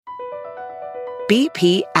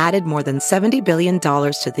BP added more than $70 billion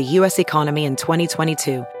to the U.S. economy in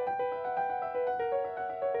 2022.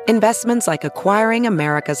 Investments like acquiring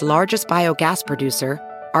America's largest biogas producer,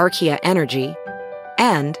 Archaea Energy,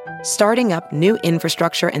 and starting up new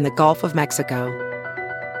infrastructure in the Gulf of Mexico.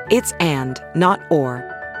 It's and, not or.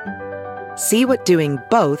 See what doing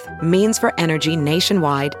both means for energy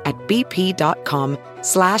nationwide at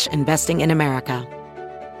bp.com/investing in America.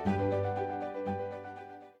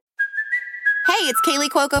 Hey, it's Kaylee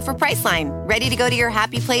Cuoco for Priceline. Ready to go to your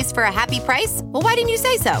happy place for a happy price? Well, why didn't you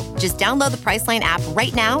say so? Just download the Priceline app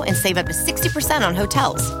right now and save up to 60% on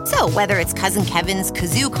hotels. So whether it's Cousin Kevin's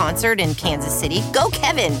Kazoo Concert in Kansas City, go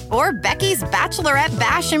Kevin, or Becky's Bachelorette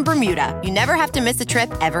Bash in Bermuda, you never have to miss a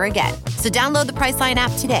trip ever again. So download the Priceline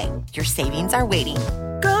app today. Your savings are waiting.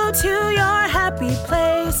 Go to your happy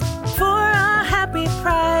place for a happy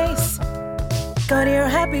price. Go to your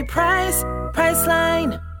happy price,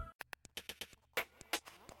 Priceline.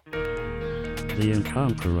 The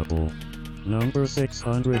Incomparable. Number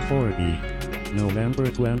 640. November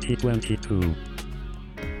 2022.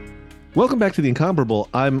 Welcome back to The Incomparable.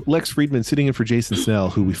 I'm Lex Friedman, sitting in for Jason Snell,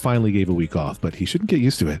 who we finally gave a week off, but he shouldn't get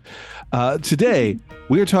used to it. Today,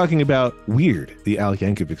 we are talking about Weird, the Al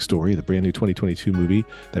Yankovic story, the brand new 2022 movie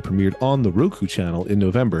that premiered on the Roku channel in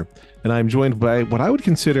November. And I'm joined by what I would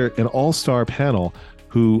consider an all-star panel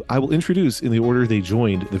who I will introduce in the order they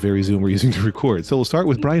joined the very Zoom we're using to record. So we'll start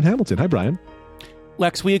with Brian Hamilton. Hi, Brian.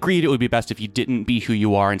 Lex, we agreed it would be best if you didn't be who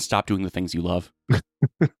you are and stop doing the things you love.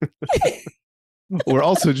 We're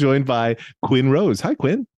also joined by Quinn Rose. Hi,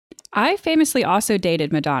 Quinn. I famously also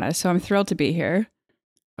dated Madonna, so I'm thrilled to be here.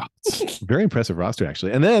 Oh, it's a very impressive roster,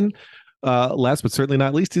 actually. And then, last but certainly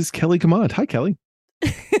not least, is Kelly Command. Hi, Kelly.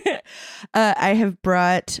 I have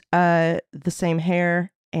brought the same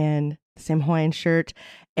hair and the same Hawaiian shirt,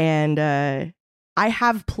 and I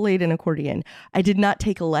have played an accordion. I did not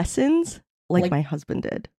take lessons like my husband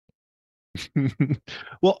did.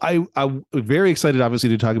 Well, I'm very excited, obviously,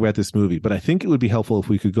 to talk about this movie, but I think it would be helpful if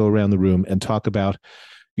we could go around the room and talk about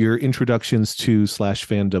your introductions to /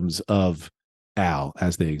 fandoms of Al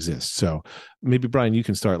as they exist. So maybe, Brian, you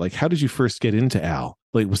can start. Like, how did you first get into Al?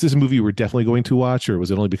 Like, was this a movie you were definitely going to watch, or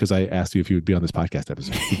was it only because I asked you if you would be on this podcast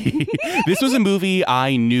episode? This was a movie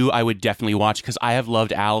I knew I would definitely watch because I have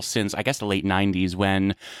loved Al since, I guess, the late 90s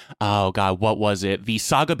when, oh God, what was it? The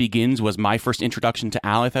Saga Begins was my first introduction to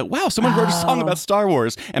Al. I thought, wow, someone wrote a song about Star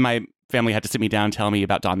Wars. And my family had to sit me down and tell me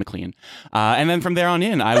about Don McLean. And then from there on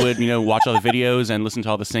in, I would, watch all the videos and listen to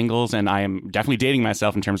all the singles. And I am definitely dating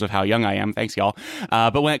myself in terms of how young I am. Thanks, y'all.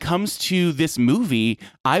 But when it comes to this movie,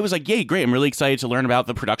 I was like, yay, great. I'm really excited to learn about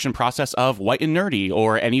the production process of White and Nerdy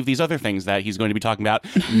or any of these other things that he's going to be talking about.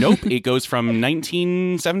 Nope. It goes from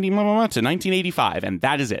 1970 to 1985. And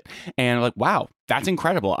that is it. And I'm like, wow. That's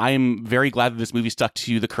incredible. I am very glad that this movie stuck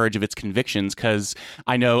to the courage of its convictions because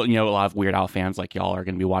I know, a lot of Weird Al fans like y'all are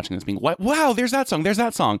going to be watching this being, what? Wow, there's that song. There's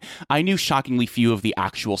that song. I knew shockingly few of the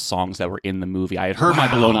actual songs that were in the movie. I had heard My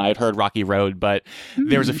Bologna, I had heard Rocky Road, but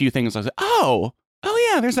there was a few things I was like, oh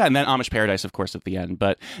yeah, there's that. And then Amish Paradise, of course, at the end.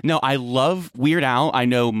 But no, I love Weird Al. I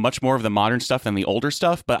know much more of the modern stuff than the older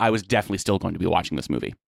stuff, but I was definitely still going to be watching this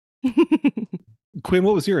movie. Quinn,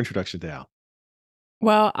 what was your introduction to Al?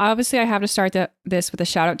 Well, obviously, I have to start this with a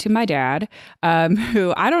shout out to my dad,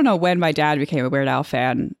 who I don't know when my dad became a Weird Al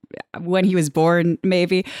fan, when he was born,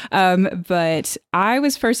 maybe. But I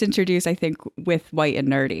was first introduced, I think, with White and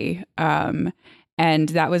Nerdy. And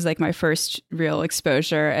that was like my first real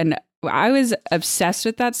exposure. And I was obsessed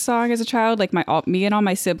with that song as a child. Like me and all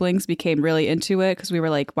my siblings became really into it because we were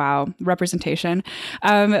like, wow, representation.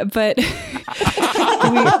 But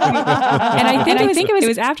I think it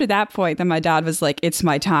was after that point that my dad was like, it's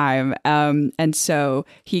my time. And so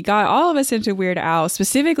he got all of us into Weird Al.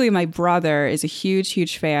 Specifically, my brother is a huge,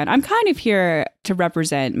 huge fan. I'm kind of here to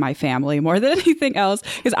represent my family more than anything else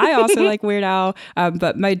because I also like Weird Al.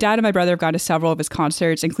 But my dad and my brother have gone to several of his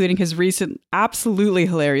concerts, including his recent absolutely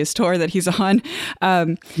hilarious tour that he's on.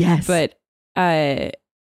 Yes. But I'm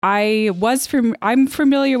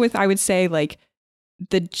familiar with, I would say, like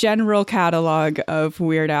the general catalog of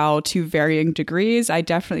Weird Al to varying degrees. I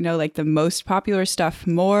definitely know like the most popular stuff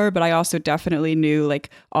more, but I also definitely knew like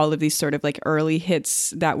all of these sort of like early hits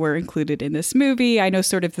that were included in this movie. I know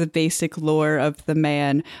sort of the basic lore of the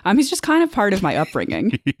man. He's just kind of part of my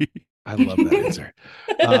upbringing. I love that answer.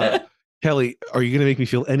 Kelly, are you going to make me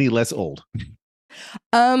feel any less old?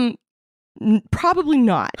 Probably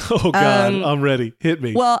not. Oh God, I'm ready. Hit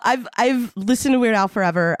me. Well, I've listened to Weird Al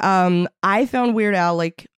forever. I found Weird Al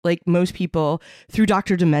like most people through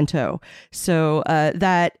Dr. Demento. So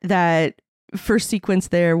that first sequence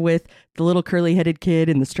there with the little curly headed kid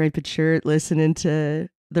in the striped shirt listening to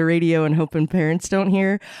the radio and hoping parents don't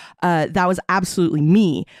hear, that was absolutely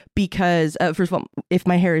me, because first of all, if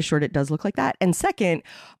my hair is short, it does look like that. And second,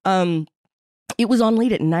 it was on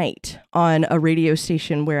late at night on a radio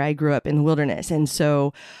station where I grew up in the wilderness. And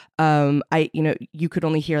so you could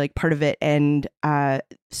only hear like part of it. And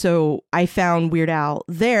so I found Weird Al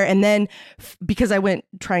there. And then because I went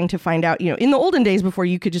trying to find out, in the olden days before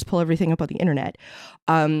you could just pull everything up on the internet,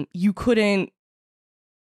 you couldn't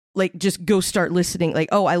like just go start listening. Like,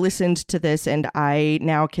 oh, I listened to this and I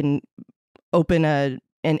now can open an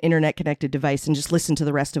internet connected device and just listen to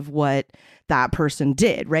the rest of what that person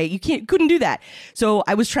did, right? You couldn't do that. So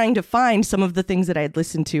I was trying to find some of the things that I had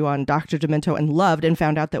listened to on Dr. Demento and loved, and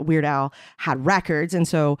found out that Weird Al had records. And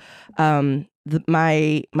so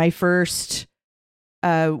my first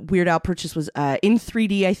Weird Al purchase was in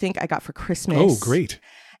 3D, I think I got for Christmas. Oh, great.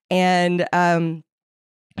 And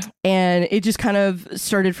it just kind of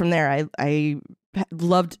started from there. I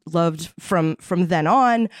loved from then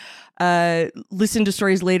on. Listened to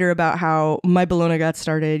stories later about how my Bologna got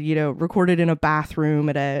started, recorded in a bathroom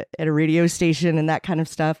at a radio station and that kind of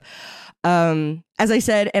stuff. As I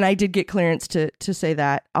said, and I did get clearance to say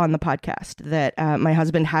that on the podcast, that my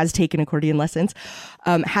husband has taken accordion lessons,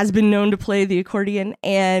 has been known to play the accordion,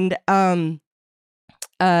 and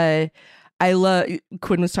I love,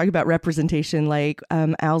 Quinn was talking about representation, like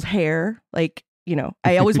Al's hair, like,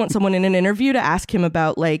 I always want someone in an interview to ask him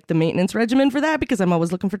about like the maintenance regimen for that, because I'm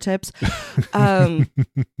always looking for tips.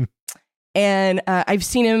 And I've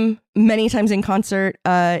seen him many times in concert.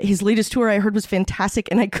 His latest tour I heard was fantastic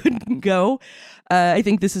and I couldn't go. I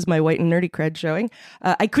think this is my white and nerdy cred showing.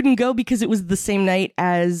 I couldn't go because it was the same night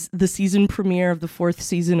as the season premiere of the 4th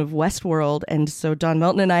season of Westworld. And so Don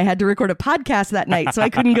Melton and I had to record a podcast that night, so I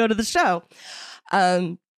couldn't go to the show.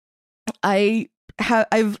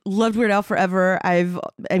 I've loved Weird Al forever.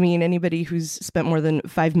 Anybody who's spent more than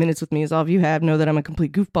 5 minutes with me, as all of you have, know that I'm a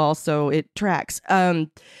complete goofball, so it tracks.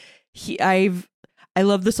 I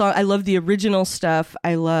love the song. I love the original stuff.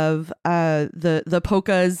 I love the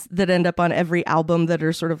polkas that end up on every album that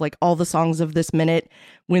are sort of like all the songs of this minute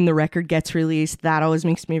when the record gets released. That always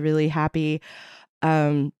makes me really happy.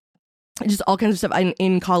 Just all kinds of stuff.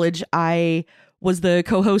 In college, I was the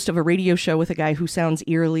co-host of a radio show with a guy who sounds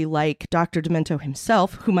eerily like Dr. Demento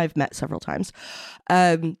himself, whom I've met several times.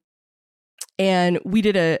 And we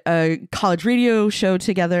did a college radio show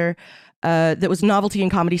together that was novelty and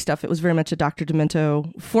comedy stuff. It was very much a Dr.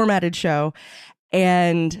 Demento formatted show.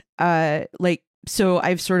 And so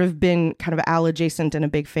I've sort of been kind of Al adjacent and a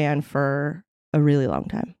big fan for a really long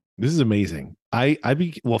time. This is amazing.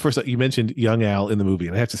 Well, first you mentioned young Al in the movie,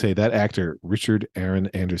 and I have to say that actor Richard Aaron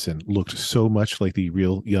Anderson looked so much like the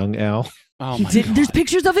real young Al. Oh, he did. God. There's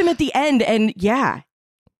pictures of him at the end, and yeah.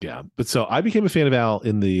 But so I became a fan of Al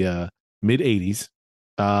in the mid '80s,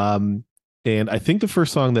 and I think the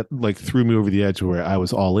first song that like threw me over the edge where I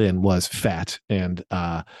was all in was "Fat," and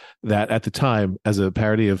that at the time, as a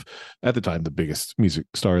parody of at the time the biggest music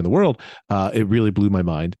star in the world, it really blew my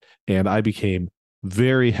mind, and I became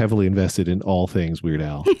very heavily invested in all things Weird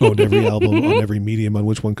Al. Owned every album on every medium on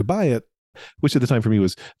which one could buy it, which at the time for me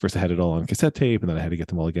was, first I had it all on cassette tape, and then I had to get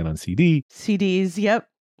them all again on CD. CDs, yep.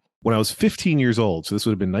 When I was 15 years old, so this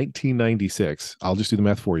would have been 1996. I'll just do the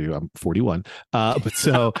math for you. I'm 41. But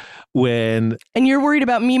so when... And you're worried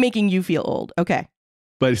about me making you feel old. Okay.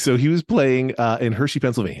 But so he was playing in Hershey,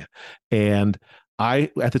 Pennsylvania. And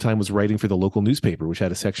I, at the time, was writing for the local newspaper, which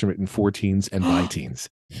had a section written for teens and by teens.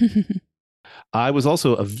 I was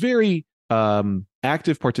also a very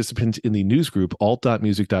active participant in the news group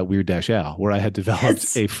alt.music.weird-al, where I had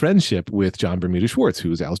developed a friendship with John Bermuda Schwartz, who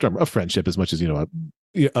was Al's drummer. A friendship as much as, an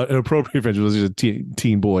appropriate friendship. Was just a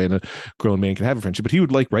teen boy and a grown man can have a friendship, but he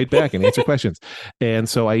would like write back and answer questions. And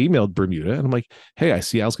so I emailed Bermuda and I'm like, hey, I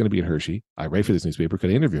see Al's going to be in Hershey. I write for this newspaper. Could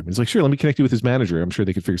I interview him? He's like, sure, let me connect you with his manager. I'm sure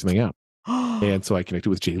they could figure something out. And so I connected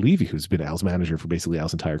with Jay Levy, who's been Al's manager for basically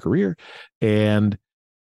Al's entire career. And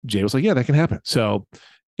Jay was like, yeah, that can happen. So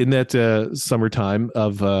in that summertime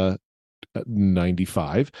of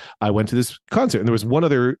 95, I went to this concert, and there was one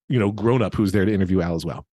other, grown up who was there to interview Al as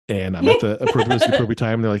well. And I'm at the appropriate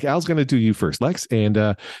time. And they're like, Al's going to do you first, Lex, and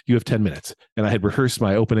you have 10 minutes. And I had rehearsed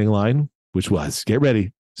my opening line, which was, get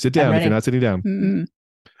ready, sit down if you're not sitting down. Mm-hmm.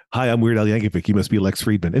 Hi, I'm Weird Al Yankovic. You must be Lex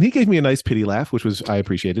Friedman. And he gave me a nice pity laugh, which was I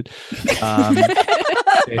appreciated. And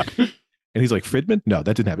he's like, Friedman? No,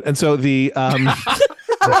 that didn't happen. And so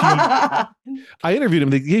I interviewed him.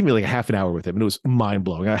 They gave me like a half an hour with him, and it was mind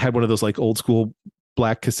blowing. I had one of those like old school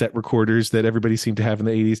black cassette recorders that everybody seemed to have in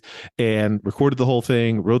the 80s, and recorded the whole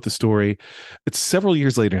thing, wrote the story. It's several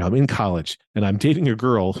years later now. I'm in college and I'm dating a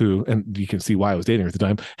girl who, and you can see why I was dating her at the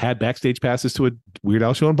time, had backstage passes to a Weird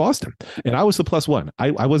Al show in Boston. And I was the plus one.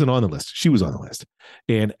 I wasn't on the list. She was on the list.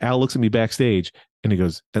 And Al looks at me backstage and he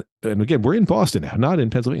goes, and again, we're in Boston now, not in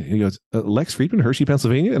Pennsylvania. And he goes, Lex Friedman, Hershey,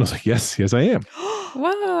 Pennsylvania? And I was like, yes, I am.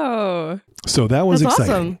 Whoa. So that was That's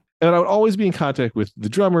exciting. awesome. And I would always be in contact with the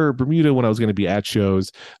drummer, Bermuda, when I was going to be at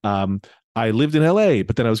shows. I lived in LA,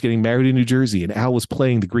 but then I was getting married in New Jersey, and Al was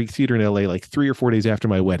playing the Greek Theater in LA like 3 or 4 days after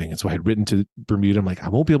my wedding. And so I had written to Bermuda. I'm like, I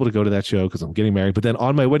won't be able to go to that show because I'm getting married. But then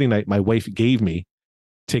on my wedding night, my wife gave me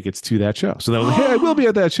tickets to that show. So then I was like, hey, I will be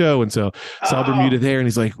at that show. And so saw Bermuda there, and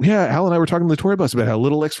he's like, yeah, Al and I were talking to the tour bus about how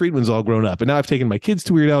little Lex Friedman's all grown up. And now I've taken my kids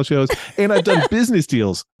to Weird Al shows, and I've done business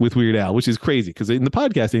deals with Weird Al, which is crazy because in the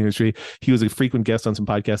podcasting industry, he was a frequent guest on some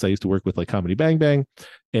podcasts I used to work with, like Comedy Bang Bang.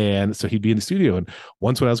 And so he'd be in the studio. And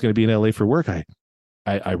once when I was going to be in LA for work,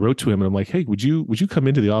 I wrote to him and I'm like, hey, would you come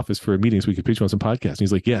into the office for a meeting so we could pitch you on some podcasts? And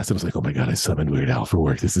he's like, yes. And I was like, oh my God, I summoned Weird Al for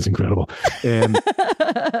work. This is incredible. And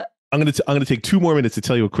I'm going to take 2 more minutes to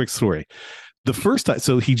tell you a quick story. The first time,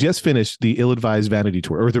 so he just finished the Ill-Advised Vanity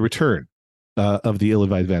Tour, or the return of the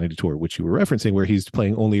Ill-Advised Vanity Tour, which you were referencing, where he's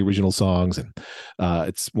playing only original songs, and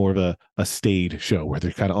it's more of a staid show where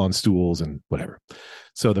they're kind of on stools and whatever.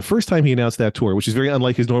 So the first time he announced that tour, which is very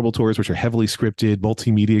unlike his normal tours, which are heavily scripted,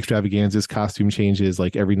 multimedia extravaganzas, costume changes,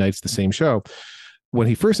 like every night's the same show. When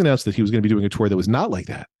he first announced that he was going to be doing a tour that was not like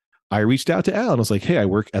that, I reached out to Al and I was like, hey, I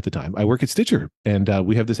work at Stitcher, and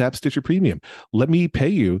we have this app, Stitcher Premium. Let me pay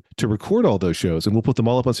you to record all those shows, and we'll put them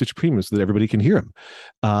all up on Stitcher Premium so that everybody can hear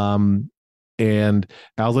them. And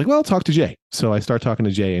Al's like, well, talk to Jay. So I start talking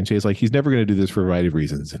to Jay, and Jay's like, he's never going to do this for a variety of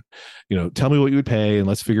reasons. And, tell me what you would pay and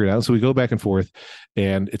let's figure it out. So we go back and forth,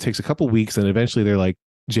 and it takes a couple of weeks. And eventually they're like,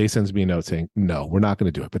 Jay sends me a note saying, no, we're not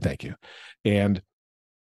going to do it, but thank you. And,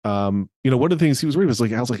 one of the things he was worried was,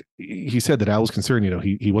 like, Al's like, he said that Al was concerned,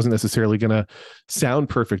 he wasn't necessarily going to sound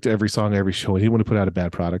perfect to every song, every show, and he didn't want to put out a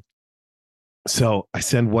bad product. So I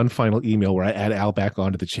send one final email where I add Al back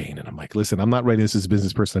onto the chain, and I'm like, listen, I'm not writing this as a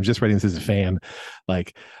business person. I'm just writing this as a fan.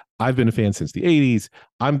 Like, I've been a fan since the 80s.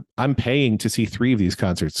 I'm paying to see 3 of these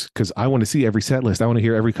concerts because I want to see every set list. I want to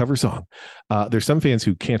hear every cover song. There's some fans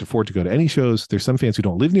who can't afford to go to any shows. There's some fans who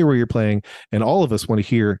don't live near where you're playing. And all of us want to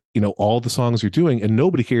hear, all the songs you're doing. And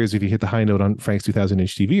nobody cares if you hit the high note on Frank's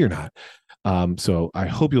 2000-inch TV or not. So I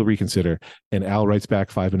hope you'll reconsider. And Al writes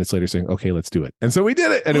back 5 minutes later saying, okay, let's do it. And so we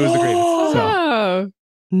did it. And it was the greatest. So.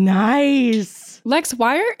 Nice. Lex,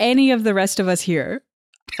 why are any of the rest of us here?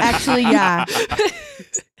 Actually, yeah.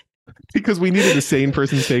 Because we needed a sane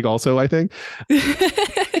person's take also, I think.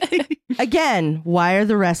 Again, why are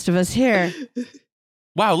the rest of us here?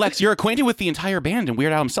 Wow, Lex, you're acquainted with the entire band and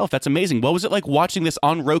Weird Al himself. That's amazing. What was it like watching this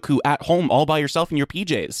on Roku at home all by yourself in your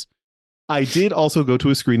PJs? I did also go to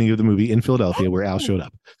a screening of the movie in Philadelphia where Al showed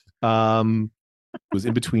up. It was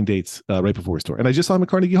in between dates right before his tour. And I just saw him at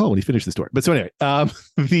Carnegie Hall when he finished this tour. But so anyway,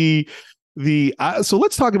 so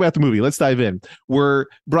let's talk about the movie. Let's dive in.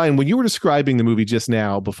 Brian, when you were describing the movie just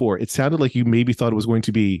now before, it sounded like you maybe thought it was going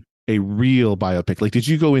to be a real biopic. Like, did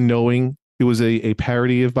you go in knowing it was a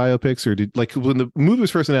parody of biopics, or when the movie was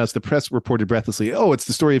first announced, the press reported breathlessly, oh, it's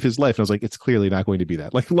the story of his life. And I was like, it's clearly not going to be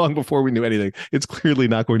that. Like, long before we knew anything, it's clearly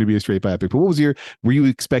not going to be a straight biopic. But were you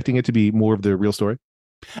expecting it to be more of the real story?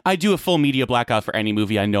 I do a full media blackout for any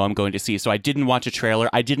movie I know I'm going to see, so I didn't watch a trailer.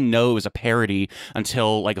 I didn't know it was a parody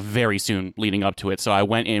until like very soon leading up to it. So I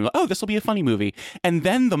went in, oh, this will be a funny movie. And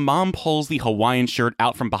then the mom pulls the Hawaiian shirt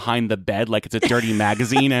out from behind the bed like it's a dirty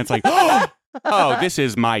magazine, and it's like, oh, this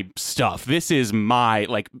is my stuff. This is my,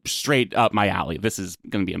 like, straight up my alley. This is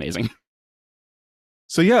going to be amazing.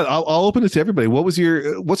 So yeah, I'll open it to everybody. What's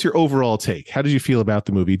your overall take? How did you feel about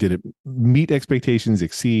the movie? Did it meet expectations,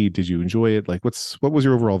 exceed? Did you enjoy it? Like, what was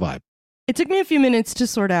your overall vibe? It took me a few minutes to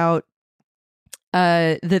sort out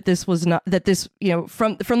that this was not, that this,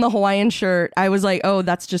 from the Hawaiian shirt, I was like, oh,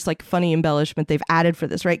 that's just like funny embellishment they've added for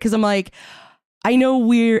this, right? Because I'm like, I know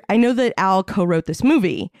that Al co-wrote this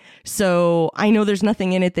movie, so I know there's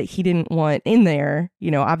nothing in it that he didn't want in there,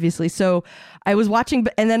 obviously. So I was watching,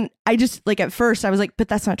 and then I just, like, at first I was like, but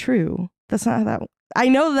that's not true. That's not how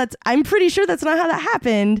that, I'm pretty sure that's not how that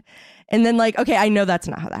happened. And then, like, okay, I know that's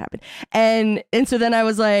not how that happened. And so then I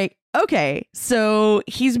was like, okay, so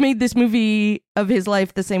he's made this movie of his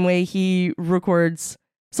life the same way he records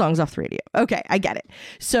songs off the radio. Okay, I get it.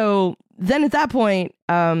 So then at that point,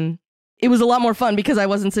 it was a lot more fun because I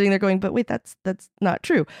wasn't sitting there going, but wait, that's not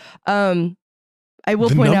true. I will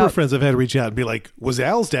the point number out of friends I've had reach out and be like, was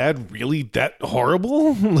Al's dad really that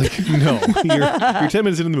horrible? Like, no, you're 10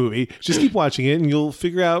 minutes into the movie. Just keep watching it and you'll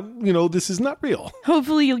figure out, this is not real.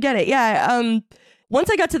 hopefully you'll get it. Yeah. Once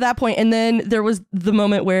I got to that point, and then there was the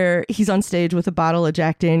moment where he's on stage with a bottle of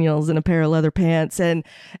Jack Daniels and a pair of leather pants,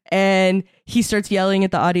 and he starts yelling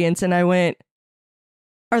at the audience, and I went,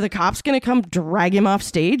 are the cops going to come drag him off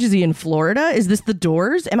stage? Is he in Florida? Is this The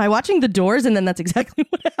Doors? Am I watching The Doors? And then that's exactly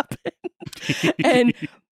what happened. And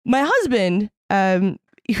my husband,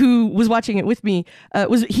 who was watching it with me,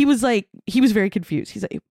 was very confused. He's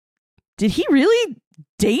like, did he really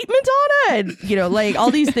date Madonna? And, like all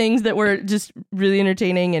these things that were just really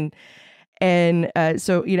entertaining. And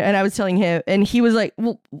so, and I was telling him, and he was like,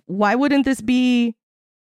 well, why wouldn't this be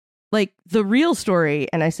like the real story?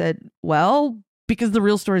 And I said, well, because The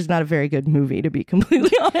Real Story is not a very good movie, to be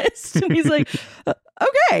completely honest. And he's like,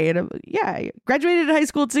 okay. And yeah, graduated high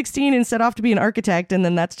school at 16 and set off to be an architect. And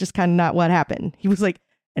then that's just kind of not what happened. He was like,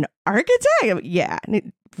 an architect? I'm like, yeah.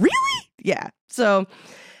 Really? Yeah. So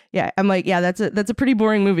yeah, I'm like, yeah, that's a pretty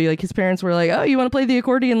boring movie. Like his parents were like, oh, you want to play the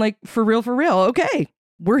accordion? Like for real? Okay,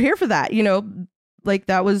 we're here for that. Like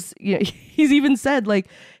that was, he's even said like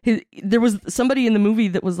there was somebody in the movie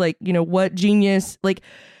that was like, what genius, like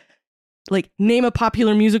name a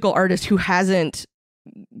popular musical artist who hasn't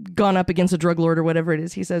gone up against a drug lord or whatever it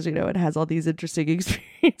is. He says, it has all these interesting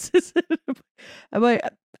experiences. I'm like,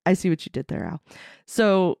 I see what you did there, Al.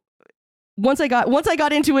 So once I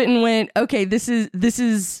got into it and went, okay, this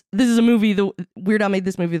is a movie. Weird Al made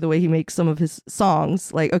this movie the way he makes some of his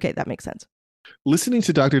songs. Like, okay, that makes sense. Listening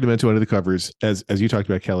to Dr. Demento under the covers, as you talked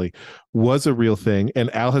about, Kelly, was a real thing.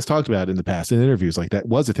 And Al has talked about it in the past in interviews. Like that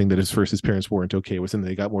was a thing that his parents weren't okay with and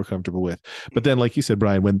they got more comfortable with. But then, like you said,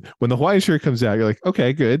 Brian, when the Hawaiian shirt comes out, you're like,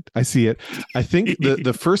 okay, good. I see it. I think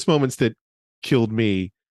the first moments that killed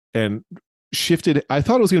me and shifted, I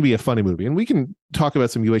thought it was going to be a funny movie. And we can talk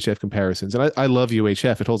about some UHF comparisons. And I love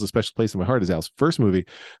UHF. It holds a special place in my heart as Al's first movie.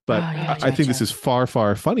 But I think this is far,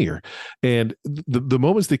 far funnier. And the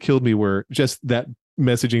moments that killed me were just that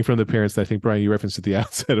messaging from the parents that I think, Brian, you referenced at the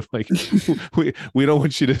outset of like, we don't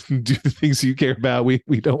want you to do the things you care about. We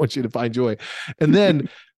don't want you to find joy. And then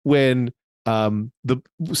when the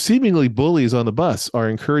seemingly bullies on the bus are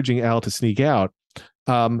encouraging Al to sneak out,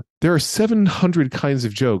 there are 700 kinds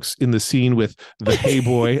of jokes in the scene with the hey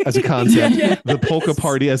boy as a concept, the polka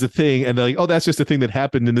party as a thing, and they're like, oh, that's just a thing that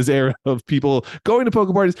happened in this era of people going to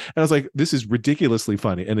polka parties. And I was like, this is ridiculously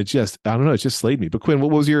funny, and it just slayed me. But Quinn,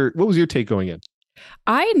 what was your take going in?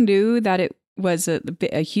 I knew that it was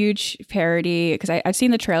a huge parody because I've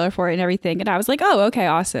seen the trailer for it and everything, and I was like, oh, okay,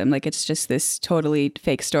 awesome. Like it's just this totally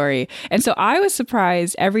fake story. And so I was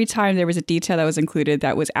surprised every time there was a detail that was included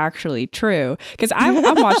that was actually true, because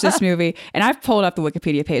I've watched this movie and I've pulled up the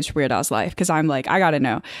Wikipedia page for Weird Al's life because I'm like, I gotta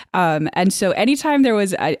know. And so anytime there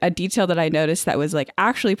was a detail that I noticed that was like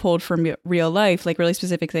actually pulled from real life, like really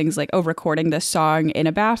specific things like, oh, recording this song in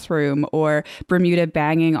a bathroom, or Bermuda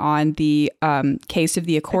banging on the case of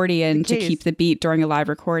the accordion to keep the beat during a live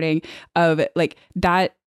recording of like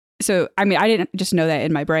that. So, I mean, I didn't just know that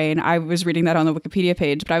in my brain. I was reading that on the Wikipedia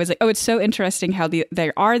page, but I was like, oh, it's so interesting how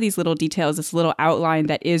there are these little details, this little outline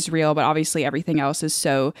that is real, but obviously everything else is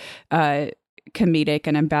so comedic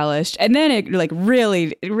and embellished. And then it like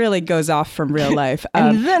really goes off from real life.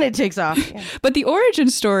 And then it takes off. Yeah. But the origin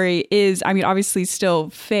story is, I mean, obviously still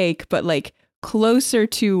fake, but like closer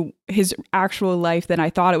to his actual life than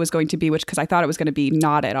I thought it was going to be, because I thought it was going to be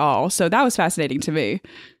not at all. So that was fascinating to me.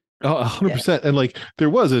 Oh, 100%. And like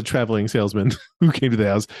there was a traveling salesman who came to the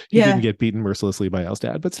house. He didn't get beaten mercilessly by Al's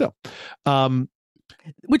dad, but still.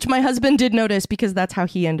 Which my husband did notice, because that's how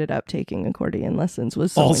he ended up taking accordion lessons.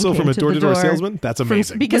 Was also from a door-to-door salesman? That's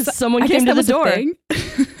amazing. Because someone came to the door.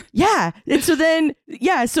 Yeah. And so then,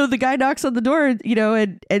 so the guy knocks on the door,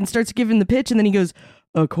 and starts giving the pitch, and then he goes,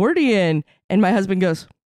 accordion. And my husband goes,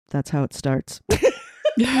 that's how it starts.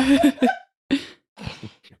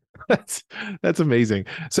 That's amazing.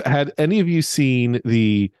 So had any of you seen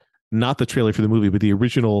not the trailer for the movie, but the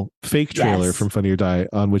original fake trailer from Funny or Die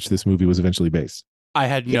on which this movie was eventually based? I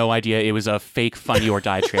had no idea it was a fake Funny or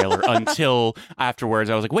Die trailer until afterwards.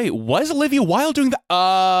 I was like, wait, was Olivia Wilde doing that?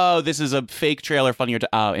 Oh, this is a fake trailer, Funny or Die.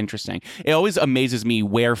 Oh, interesting. It always amazes me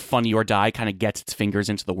where Funny or Die kind of gets its fingers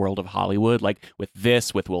into the world of Hollywood. Like with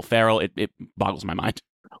Will Ferrell, it boggles my mind.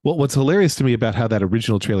 Well, what's hilarious to me about how that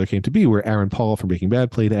original trailer came to be, where Aaron Paul from Breaking Bad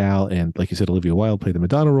played Al, and like you said, Olivia Wilde played the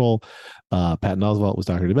Madonna role, Patton Oswalt was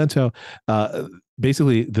Dr. Demento.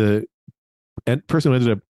 Basically, the person who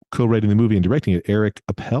ended up co-writing the movie and directing it, Eric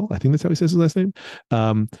Appel, I think that's how he says his last name.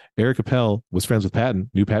 Eric Appel was friends with Patton,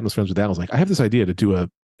 knew Patton was friends with Al. I was like, I have this idea to do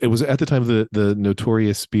it was at the time of the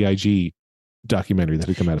Notorious B.I.G. documentary that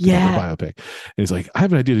had come out of the biopic. And he's like, I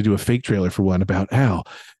have an idea to do a fake trailer for one about Al.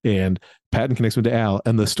 And Patton connects him to Al.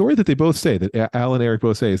 And the story that they both say, that Al and Eric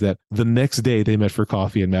both say, is that the next day they met for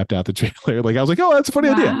coffee and mapped out the trailer. Like, I was like, oh, that's a funny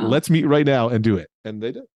idea. Let's meet right now and do it. And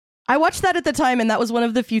they did. I watched that at the time, and that was one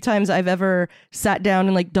of the few times I've ever sat down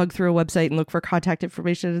and like dug through a website and looked for contact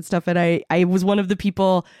information and stuff. And I was one of the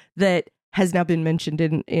people that has now been mentioned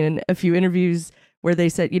in a few interviews where they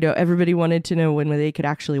said, everybody wanted to know when they could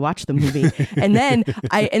actually watch the movie. and then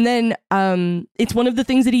it's one of the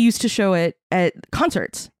things that he used to show at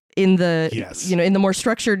concerts in the, in the more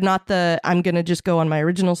structured, not the, I'm going to just go on my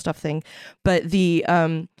original stuff thing, but the,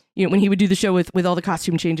 when he would do the show with all the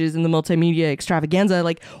costume changes and the multimedia extravaganza,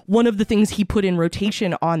 like one of the things he put in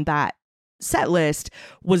rotation on that set list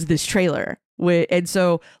was this trailer. And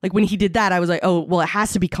so like when he did that, I was like, oh, well, it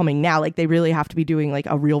has to be coming now. Like they really have to be doing like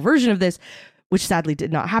a real version of this, which sadly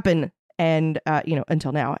did not happen. And,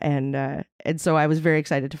 until now. And so I was very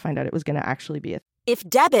excited to find out it was going to actually be a thing. If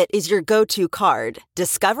debit is your go-to card,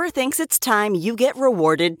 Discover thinks it's time you get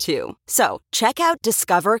rewarded too. So check out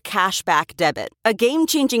Discover Cashback Debit, a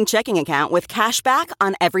game-changing checking account with cash back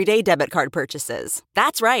on everyday debit card purchases.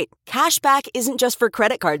 That's right. Cashback isn't just for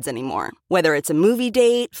credit cards anymore. Whether it's a movie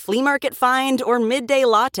date, flea market find, or midday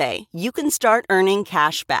latte, you can start earning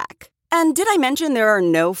cash back. And did I mention there are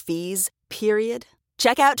no fees, period?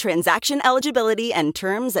 Check out transaction eligibility and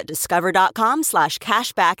terms at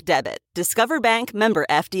discover.com/cashbackdebit. Discover Bank, member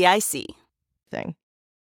FDIC. Thing.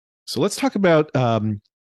 So let's talk about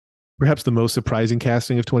perhaps the most surprising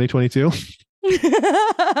casting of 2022.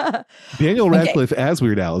 Daniel Radcliffe as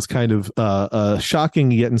Weird Al is kind of a shocking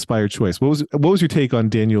yet inspired choice. What was your take on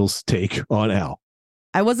Daniel's take on Al?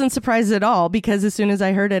 I wasn't surprised at all, because as soon as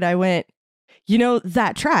I heard it, I went,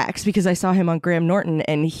 that tracks, because I saw him on Graham Norton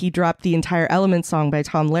and he dropped the entire Element song by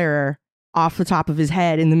Tom Lehrer off the top of his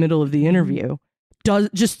head in the middle of the interview.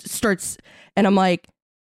 Starts, and I'm like,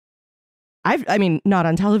 I mean, not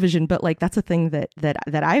on television, but like that's a thing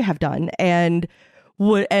that I have done, and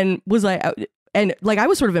was like, and like I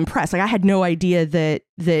was sort of impressed. Like I had no idea that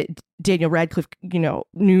Daniel Radcliffe,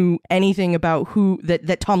 knew anything about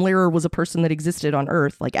that Tom Lehrer was a person that existed on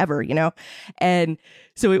Earth, like ever, and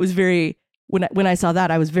so it was very. When I saw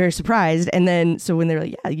that, I was very surprised. And then, so when they're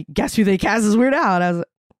like, yeah, guess who they cast as Weird Al? And I was like,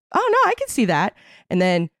 oh, no, I can see that. And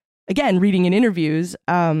then, again, reading in interviews,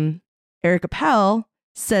 Eric Appel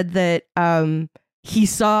said that he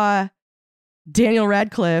saw Daniel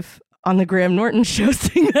Radcliffe on the Graham Norton show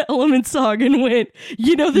sing the Element song and went,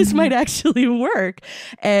 this might actually work.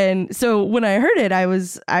 And so when I heard it, I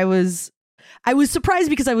was surprised,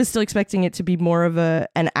 because I was still expecting it to be more of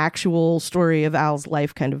an actual story of Al's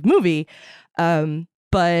life kind of movie.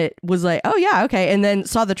 But was like, oh yeah, okay. And then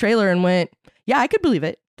saw the trailer and went, yeah, I could believe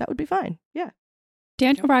it. That would be fine. Yeah.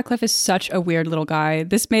 Daniel Radcliffe is such a weird little guy.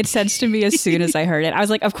 This made sense to me as soon as I heard it. I was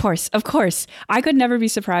like, of course. I could never be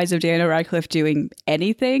surprised of Daniel Radcliffe doing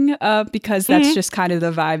anything, because that's just kind of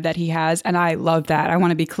the vibe that he has. And I love that. I want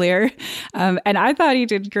to be clear. And I thought he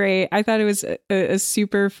did great. I thought it was a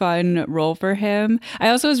super fun role for him. I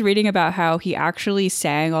also was reading about how he actually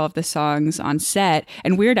sang all of the songs on set,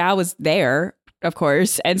 and Weird Al was there, of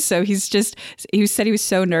course. And so he said he was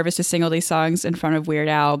so nervous to sing all these songs in front of Weird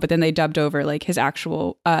Al, but then they dubbed over like his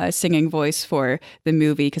actual singing voice for the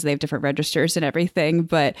movie, because they have different registers and everything.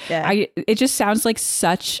 But it just sounds like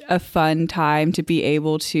such a fun time to be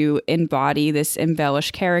able to embody this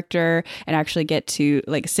embellished character and actually get to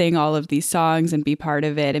like sing all of these songs and be part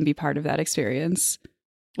of it and be part of that experience.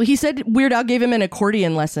 Well, he said Weird Al gave him an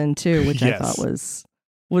accordion lesson too, which I thought was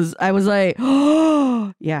I was like,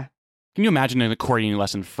 oh yeah. Can you imagine an accordion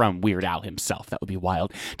lesson from Weird Al himself? That would be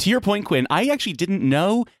wild. To your point, Quinn, I actually didn't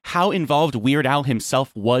know how involved Weird Al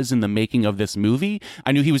himself was in the making of this movie.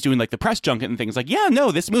 I knew he was doing like the press junket and things like, yeah,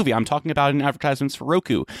 no, this movie, I'm talking about in advertisements for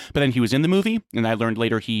Roku. But then he was in the movie, and I learned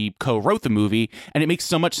later he co-wrote the movie. And it makes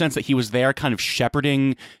so much sense that he was there kind of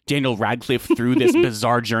shepherding Daniel Radcliffe through this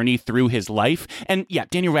bizarre journey through his life. And yeah,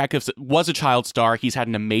 Daniel Radcliffe was a child star. He's had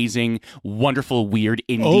an amazing, wonderful, weird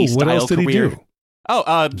indie-style career. He do?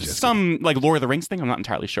 Some like Lord of the Rings thing. I'm not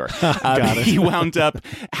entirely sure. He wound up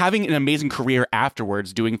having an amazing career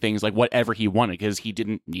afterwards, doing things like whatever he wanted, because he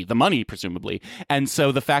didn't need the money, presumably. And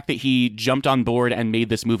so the fact that he jumped on board and made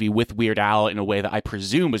this movie with Weird Al in a way that I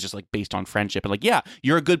presume was just like based on friendship, and like, yeah,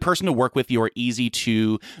 you're a good person to work with. You're easy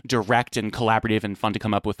to direct and collaborative and fun to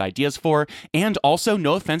come up with ideas for. And also,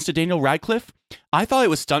 no offense to Daniel Radcliffe, I thought it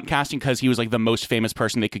was stunt casting because he was like the most famous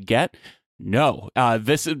person they could get. No,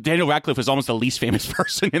 this Daniel Radcliffe was almost the least famous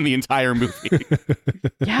person in the entire movie.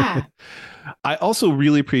 Yeah. I also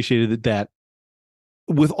really appreciated that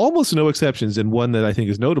with almost no exceptions, and one that I think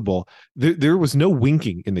is notable, there was no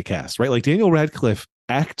winking in the cast, right? Like Daniel Radcliffe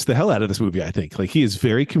acts the hell out of this movie, I think. Like he is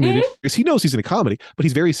very committed because he knows he's in a comedy, but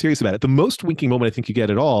he's very serious about it. The most winking moment I think you get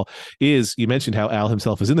at all is, you mentioned how Al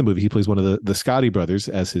himself is in the movie. He plays one of the Scotty brothers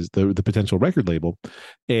as the potential record label.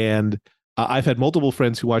 And I've had multiple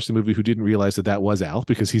friends who watched the movie who didn't realize that was Al,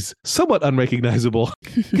 because he's somewhat unrecognizable.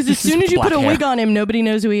 Because as soon as you put a wig on him, nobody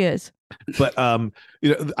knows who he is. But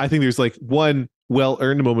I think there's like one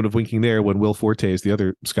well-earned moment of winking there when Will Forte, is the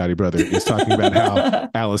other Scotty brother, is talking about how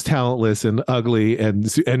Al is talentless and ugly, and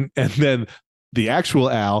then the actual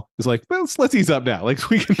Al is like, well, let's ease up now. Like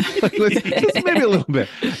we can, let's maybe a little bit.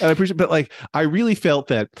 And I appreciate, but like I really felt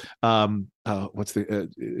that. What's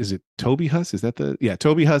is it Toby Huss? Is that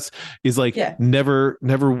Toby Huss is like never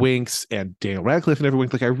winks, and Daniel Radcliffe never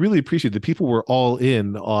winked. Like I really appreciate that people were all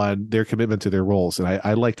in on their commitment to their roles, and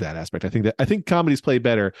I liked that aspect. I think comedies play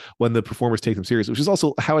better when the performers take them serious, which is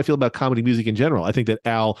also how I feel about comedy music in general. I think that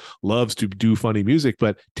Al loves to do funny music,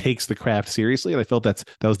 but takes the craft seriously, and I felt that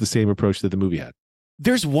was the same approach that the movie had.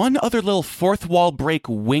 There's one other little fourth wall break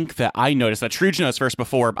wink that I noticed that Truge noticed first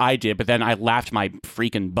before I did, but then I laughed my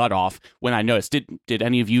freaking butt off when I noticed. Did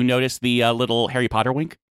any of you notice the little Harry Potter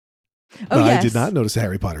wink? Oh, yes. I did not notice a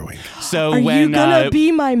Harry Potter wink. So are you gonna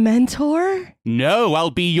be my mentor? No, I'll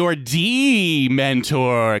be your D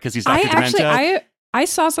mentor, because he's Dr. Demento. I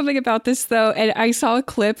saw something about this, though, and I saw a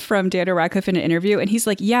clip from Daniel Radcliffe in an interview, and he's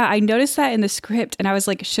like, yeah, I noticed that in the script, and I was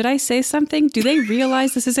like, should I say something? Do they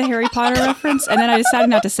realize this is a Harry Potter reference? And then I decided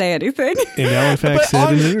not to say anything. And Al, in fact,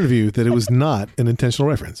 said in an interview that it was not an intentional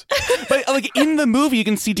reference. But like in the movie, you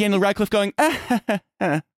can see Daniel Radcliffe going,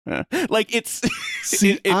 like it's...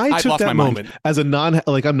 See, I took that moment as a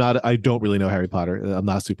I don't really know Harry Potter. I'm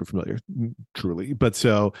not super familiar, truly. But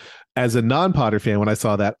so as a non-Potter fan, when I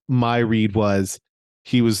saw that, my read was,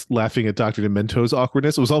 he was laughing at Dr. Demento's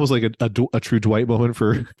awkwardness. It was almost like a true Dwight moment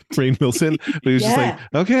for Rainn Wilson. But he was just like,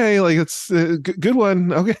 okay, like it's a good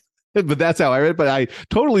one. Okay. But that's how I read it. But I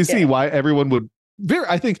totally see why everyone would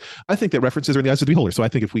I think that references are in the eyes of the beholder. So I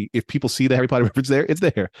think if people see the Harry Potter reference there, it's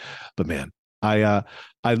there. But man, I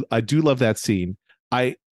do love that scene.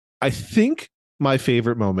 I think my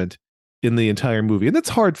favorite moment in the entire movie, and that's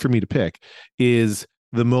hard for me to pick, is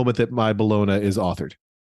the moment that My Bologna is authored.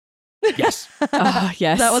 Yes.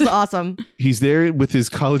 Yes. That was awesome. He's there with his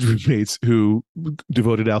college roommates, who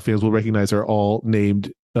devoted Al fans will recognize are all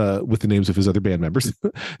named with the names of his other band members.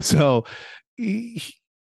 So,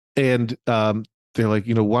 they're like,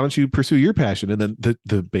 why don't you pursue your passion? And then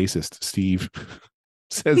the bassist, Steve,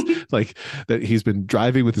 says like that he's been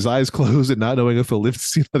driving with his eyes closed and not knowing if he'll live to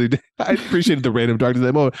see another day. I appreciated the random darkness of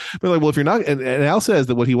that moment. But like, well, if you're not, and Al says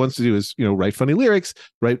that what he wants to do is, write funny lyrics,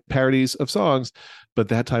 write parodies of songs, but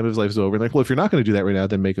that time of his life is over. And like, well, if you're not going to do that right now,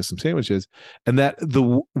 then make us some sandwiches. And that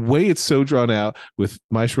the way it's so drawn out with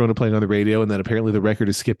My Sharona playing on the radio, and then apparently the record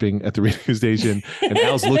is skipping at the radio station, and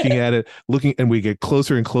Al's looking at it, and we get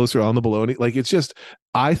closer and closer on the bologna. Like, it's just,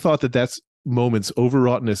 I thought that's moments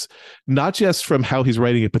overwroughtness, not just from how he's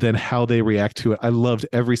writing it, but then how they react to it. I loved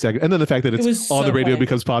every second. And then the fact that it's on the radio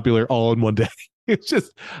becomes popular all in one day. It's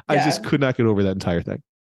just, I just could not get over that entire thing.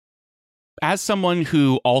 As someone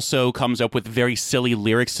who also comes up with very silly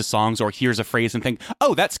lyrics to songs, or hears a phrase and think,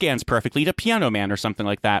 oh, that scans perfectly to Piano Man or something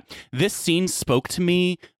like that, this scene spoke to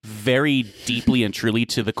me very deeply and truly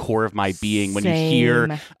to the core of my being. When you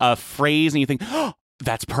hear a phrase and you think, oh,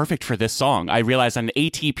 that's perfect for this song. I realized an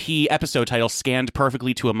ATP episode title scanned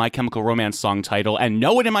perfectly to a My Chemical Romance song title, and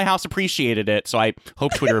no one in my house appreciated it. So I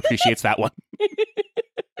hope Twitter appreciates that one.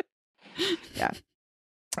 Yeah.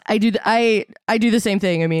 I do the same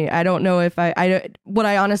thing. I mean, I don't know if what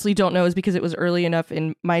I honestly don't know is, because it was early enough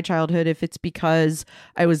in my childhood, if it's because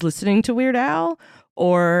I was listening to Weird Al,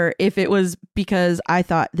 or if it was because I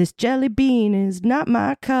thought this jelly bean is not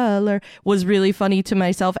my color was really funny to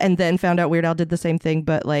myself, and then found out Weird Al did the same thing,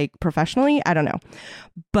 but like professionally, I don't know.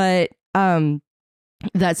 But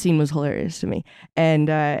that scene was hilarious to me, and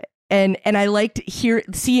I liked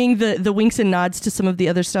seeing the winks and nods to some of the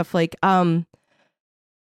other stuff, like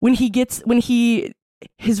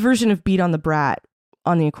his version of Beat on the Brat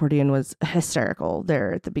on the accordion was hysterical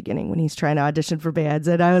there at the beginning when he's trying to audition for bands,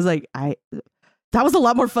 and I was like, that was a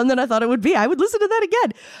lot more fun than I thought it would be. I would listen to that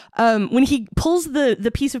again. When he pulls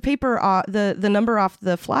the piece of paper, the number off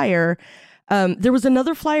the flyer, there was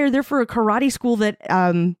another flyer there for a karate school that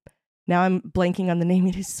now I'm blanking on the name.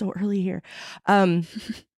 It is so early here.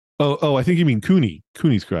 Oh, I think you mean Cooney's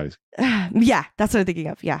Karate. Yeah, that's what I'm thinking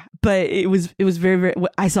of. Yeah, but it was very, very.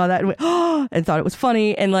 I saw that and went, oh, and thought it was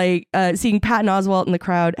funny, and like seeing Patton Oswalt in the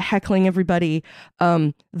crowd heckling everybody.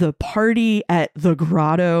 The party at the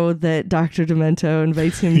grotto that Dr. Demento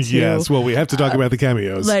invites him to. Yes, well, we have to talk about the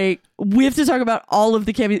cameos. Like, we have to talk about all of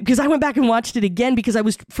the cameos because I went back and watched it again because I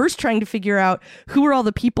was first trying to figure out who were all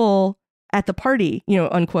the people at the party,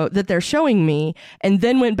 unquote, that they're showing me, and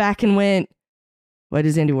then went back and went, why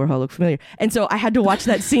does Andy Warhol look familiar? And so I had to watch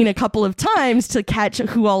that scene a couple of times to catch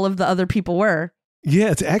who all of the other people were.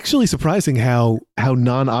 Yeah, it's actually surprising how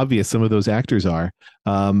non-obvious some of those actors are.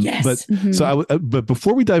 Yes. But but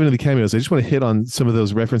before we dive into the cameos, I just want to hit on some of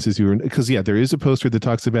those references you were, because there is a poster that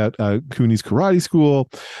talks about Cooney's Karate School,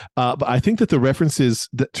 but I think that the references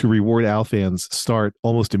to Reward Al fans start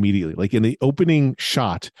almost immediately. Like in the opening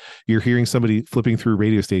shot, you're hearing somebody flipping through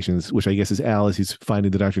radio stations, which I guess is Al as he's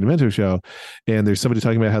finding the Dr. Demento show, and there's somebody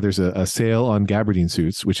talking about how there's a sale on gabardine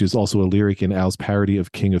suits, which is also a lyric in Al's parody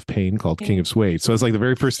of King of Pain called King of Suede. So it's like the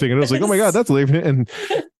very first thing, and I was like, oh my god, that's a lyric, and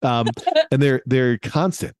they're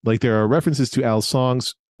constant. Like there are references to Al's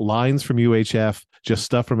songs, lines from UHF, just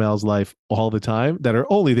stuff from Al's life all the time that are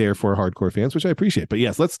only there for hardcore fans, which I appreciate. But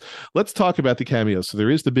yes, let's talk about the cameos. So there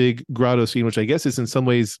is the big grotto scene, which I guess is in some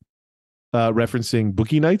ways referencing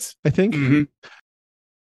Boogie Nights, I think. Mm-hmm.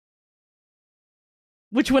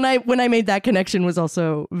 Which when I made that connection was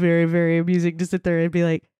also very, very amusing to sit there and be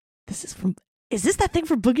like, is this that thing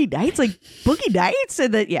from Boogie Nights? Like Boogie Nights?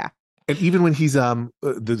 And that, yeah. And even when he's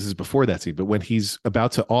this is before that scene, but when he's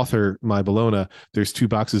about to author My Bologna, there's 2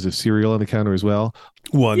 boxes of cereal on the counter as well.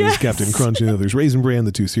 One is Captain Crunch, and the other's Raisin Bran,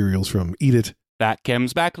 the 2 cereals from Eat It. That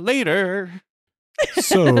comes back later.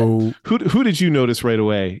 So who did you notice right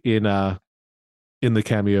away in the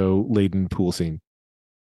cameo laden pool scene?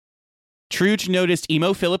 Truge noticed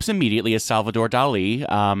Emo Phillips immediately as Salvador Dali.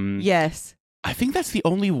 Yes. I think that's the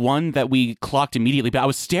only one that we clocked immediately, but I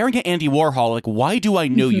was staring at Andy Warhol like, why do I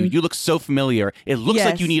know you? You look so familiar. It looks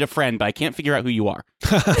like you need a friend, but I can't figure out who you are.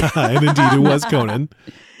 And indeed, it was Conan.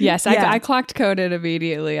 Yes, I clocked Conan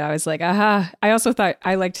immediately. I was like, aha. I also thought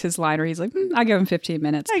I liked his line where he's like, I'll give him 15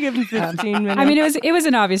 minutes. I give him 15 minutes. I mean, it was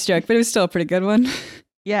an obvious joke, but it was still a pretty good one.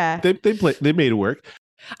 Yeah. They made it work.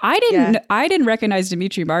 I didn't recognize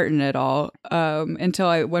Dimitri Martin at all until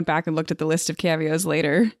I went back and looked at the list of cameos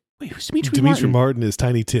later. Wait, who's Dimitri Martin? Dimitri Martin is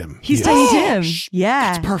Tiny Tim. He's Tiny Tim.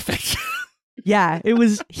 Yeah. That's perfect. Yeah,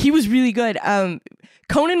 he was really good.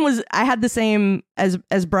 Conan was, I had the same as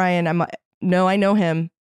Brian. I know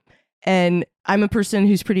him. And I'm a person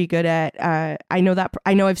who's pretty good at, I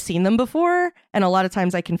know I've seen them before, and a lot of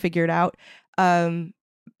times I can figure it out.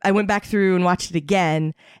 I went back through and watched it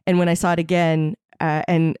again, and when I saw it again,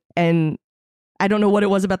 and I don't know what it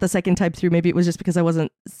was about the second time through. Maybe it was just because I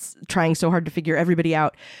wasn't trying so hard to figure everybody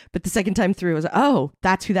out. But the second time through, I was like, oh,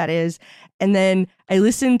 that's who that is. And then I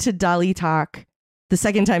listened to Dali talk the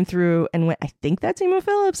second time through and went, I think that's Emo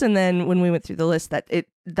Phillips. And then when we went through the list,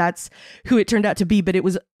 that's who it turned out to be. But it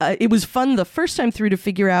was fun the first time through to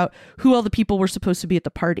figure out who all the people were supposed to be at the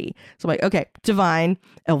party. So I'm like, okay, Divine,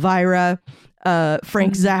 Elvira,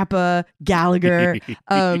 Frank Zappa, Gallagher,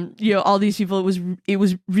 all these people. It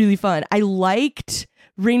was really fun. I liked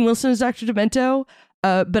Rainn Wilson as Dr. Demento,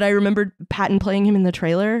 but I remembered Patton playing him in the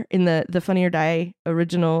trailer, in the Funny or Die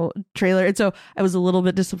original trailer, and so I was a little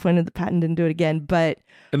bit disappointed that Patton didn't do it again.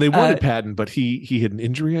 And they wanted Patton, but he had an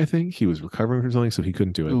injury. I think he was recovering from something, so he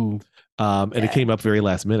couldn't do it. Ooh. It came up very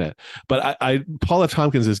last minute. But Paul F.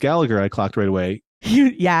 Tompkins as Gallagher, I clocked right away.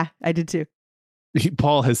 Yeah, I did too.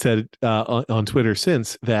 Paul has said on Twitter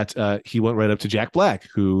since that he went right up to Jack Black,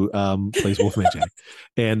 who plays Wolfman Jack,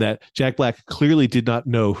 and that Jack Black clearly did not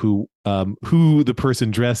know who the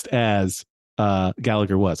person dressed as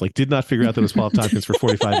Gallagher was. Like, did not figure out that it was Paul F. Tompkins for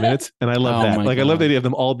 45 minutes, and I love that. Like, God. I love the idea of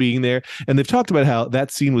them all being there, and they've talked about how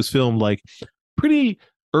that scene was filmed like pretty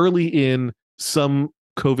early in some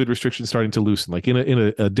COVID restrictions starting to loosen, like in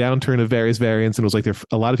a downturn of various variants, and it was like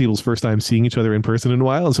a lot of people's first time seeing each other in person in a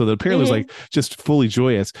while, and so the apparently was like just fully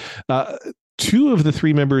joyous. 2 of the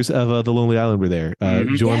 3 members of the Lonely Island were there,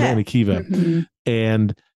 Jorma and Akiva,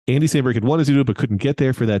 and Andy Samberg had wanted to do it but couldn't get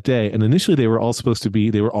there for that day. And initially they were all supposed to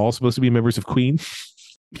be members of Queen.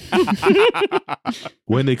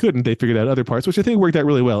 When they couldn't, they figured out other parts, which I think worked out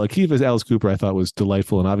really well. Akiva's Alice Cooper I thought was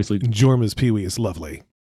delightful, and obviously Jorma's Pee-wee is lovely.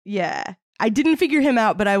 Yeah. I didn't figure him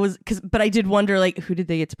out, but I did wonder, like, who did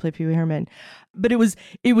they get to play Pee Wee Herman? But it was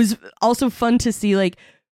also fun to see, like,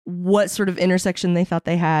 what sort of intersection they thought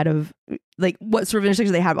they had of, like, what sort of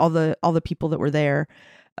intersection they had all the people that were there,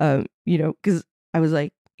 because I was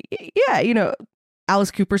like, yeah, Alice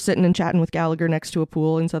Cooper sitting and chatting with Gallagher next to a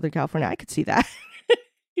pool in Southern California. I could see that.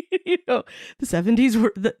 The 70s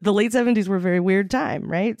were the late 70s were a very weird time,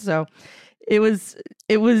 right? So it was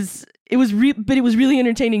really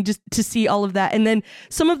entertaining just to see all of that. And then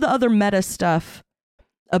some of the other meta stuff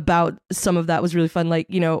about some of that was really fun. Like,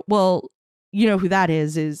 who that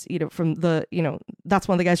is, from the, that's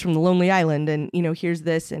one of the guys from The Lonely Island. And, here's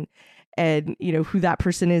this and who that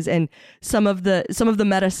person is. And some of the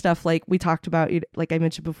meta stuff, like we talked about, like I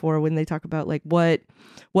mentioned before, when they talk about like what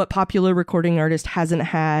popular recording artist hasn't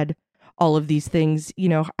had all of these things,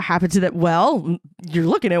 happen to that. Well, you're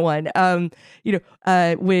looking at one,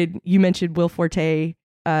 when you mentioned Will Forte,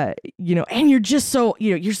 and you're just so,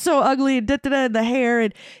 you're so ugly, the hair,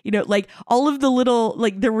 and, like all of the little,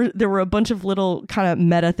 like there were a bunch of little kind of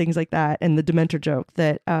meta things like that. And the Dementor joke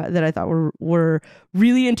that I thought were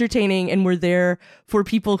really entertaining and were there for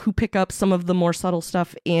people who pick up some of the more subtle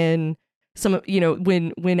stuff in some of,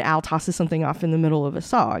 when Al tosses something off in the middle of a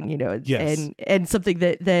song, yes. and something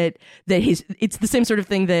that it's the same sort of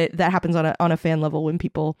thing that happens on a fan level when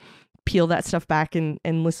people peel that stuff back and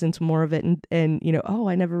listen to more of it and oh,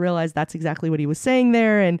 I never realized that's exactly what he was saying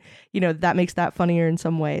there, and that makes that funnier in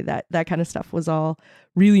some way. That kind of stuff was all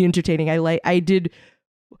really entertaining. I did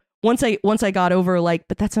once I got over like,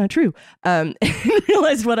 but that's not true, and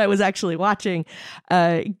realized what I was actually watching,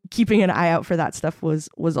 keeping an eye out for that stuff was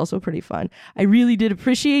also pretty fun. I really did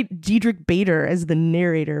appreciate Diedrich Bader as the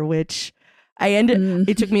narrator, which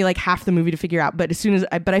it took me like half the movie to figure out, but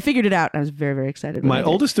I figured it out and I was very, very excited. My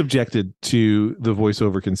oldest objected to the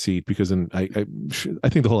voiceover conceit because I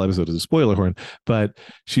think the whole episode is a spoiler horn, but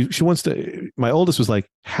she wants to, my oldest was like,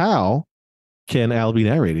 how can Al be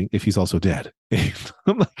narrating if he's also dead?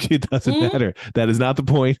 I'm like, it doesn't matter. That is not the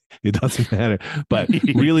point. It doesn't matter. But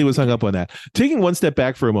really was hung up on that. Taking one step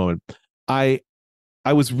back for a moment, I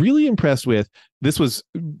was really impressed with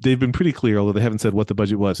they've been pretty clear, although they haven't said what the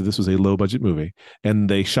budget was. So this was a low budget movie and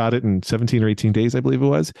they shot it in 17 or 18 days, I believe it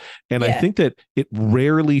was. And I think that it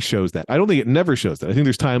rarely shows that. I don't think it never shows that. I think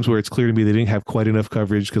there's times where it's clear to me they didn't have quite enough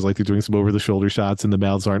coverage because like they're doing some over the shoulder shots and the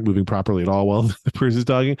mouths aren't moving properly at all while the person's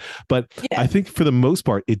talking. But I think for the most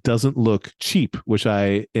part, it doesn't look cheap, which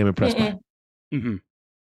I am impressed by. Mm-hmm.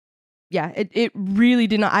 Yeah, it really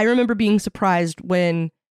did not. I remember being surprised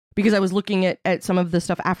because I was looking at some of the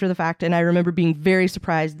stuff after the fact, and I remember being very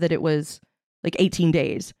surprised that it was like 18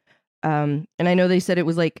 days. And I know they said it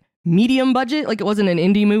was like medium budget, like it wasn't an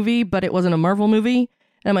indie movie, but it wasn't a Marvel movie.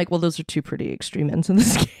 And I'm like, well, those are two pretty extreme ends of the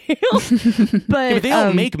scale. But they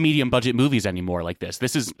don't make medium budget movies anymore like this.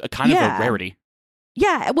 This is a kind of a rarity.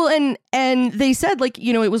 Yeah, well, and they said like,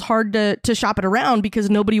 it was hard to shop it around because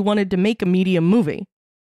nobody wanted to make a medium movie,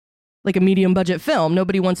 like a medium budget film.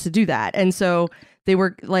 Nobody wants to do that. And so they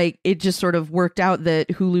were like, it just sort of worked out that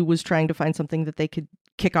Hulu was trying to find something that they could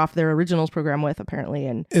kick off their originals program with, apparently.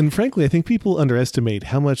 And frankly, I think people underestimate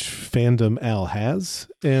how much fandom Al has.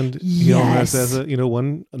 And he almost has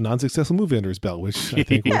one non-successful movie under his belt, which I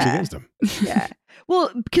think works against him. Yeah.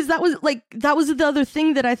 Well, because that was the other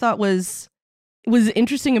thing that I thought was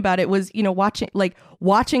interesting about it was,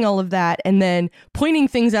 watching all of that and then pointing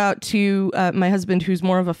things out to my husband, who's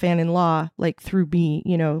more of a fan-in-law, like through me,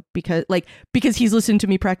 because he's listened to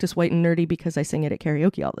me practice White and Nerdy because I sing it at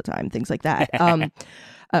karaoke all the time, things like that.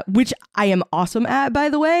 Which I am awesome at, by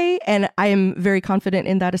the way. And I am very confident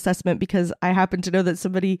in that assessment because I happen to know that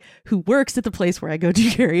somebody who works at the place where I go to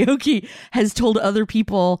karaoke has told other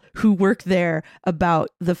people who work there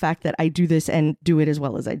about the fact that I do this and do it as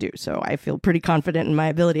well as I do. So I feel pretty confident in my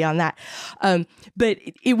ability on that. But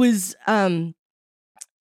it was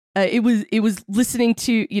listening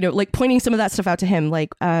to, like pointing some of that stuff out to him,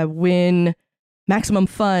 like when Maximum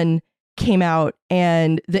Fun came out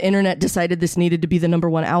and the internet decided this needed to be the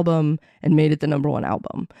 #1 album and made it the #1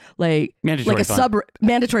 album, like mandatory fun.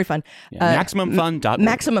 Mandatory fun. Yeah,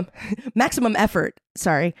 maximum effort.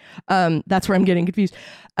 Sorry, that's where I'm getting confused.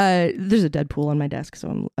 There's a Deadpool on my desk,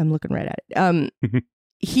 so I'm looking right at it.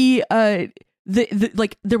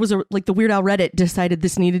 There was the Weird Al Reddit decided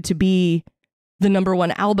this needed to be the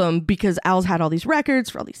 #1 album because Al's had all these records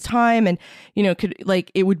for all these time, and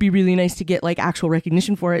it would be really nice to get like actual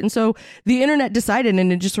recognition for it. And so the internet decided,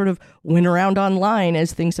 and it just sort of went around online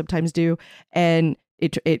as things sometimes do, and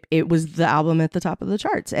it was the album at the top of the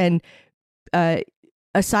charts. And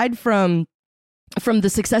aside from the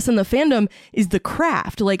success and the fandom is the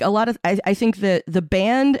craft. Like a lot of I think that the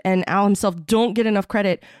band and Al himself don't get enough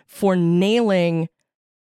credit for nailing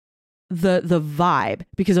the vibe,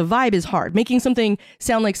 because a vibe is hard. Making something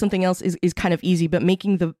sound like something else is kind of easy, but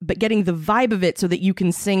getting the vibe of it so that you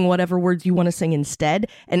can sing whatever words you want to sing instead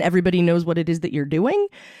and everybody knows what it is that you're doing,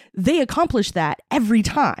 they accomplish that every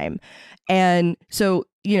time. And so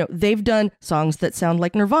they've done songs that sound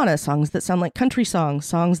like Nirvana, songs that sound like country songs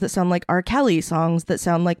that sound like R. Kelly, songs that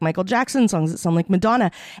sound like Michael Jackson, songs that sound like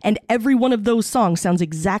Madonna. And every one of those songs sounds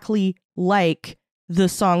exactly like the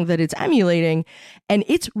song that it's emulating. And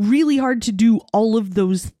it's really hard to do all of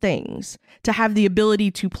those things, to have the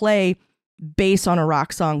ability to play bass on a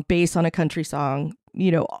rock song, bass on a country song,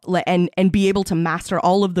 and be able to master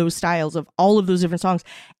all of those styles of all of those different songs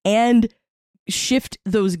and shift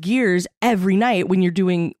those gears every night when you're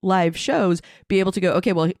doing live shows, be able to go,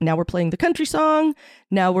 okay, well, now we're playing the country song,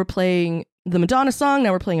 now we're playing the Madonna song,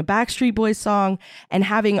 now we're playing a Backstreet Boys song, and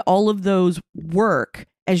having all of those work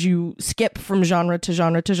as you skip from genre to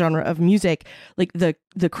genre to genre of music. Like the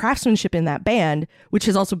craftsmanship in that band, which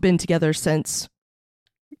has also been together since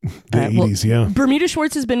the 80s, yeah. Bermuda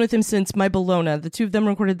Schwartz has been with him since My Bologna. The two of them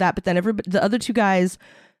recorded that, but then the other two guys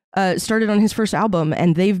started on his first album,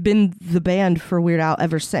 and they've been the band for Weird Al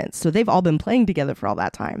ever since. So they've all been playing together for all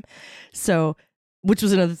that time. So, which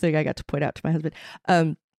was another thing I got to point out to my husband.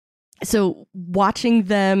 So watching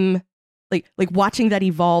them, like watching that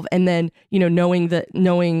evolve, and then knowing that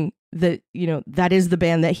that is the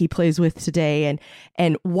band that he plays with today,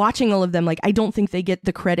 and watching all of them, like I don't think they get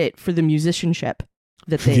the credit for the musicianship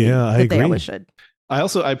that they always should. I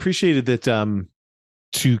appreciated that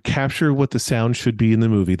to capture what the sound should be in the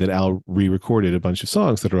movie, that Al re-recorded a bunch of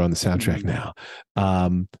songs that are on the soundtrack now.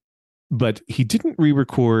 But he didn't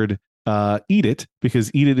re-record Eat It, because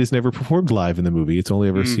Eat It is never performed live in the movie. It's only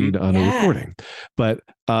ever seen on a recording. But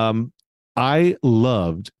I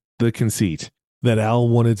loved the conceit that Al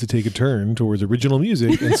wanted to take a turn towards original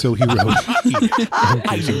music, and so he wrote Eat It.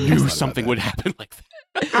 I knew something would happen like that.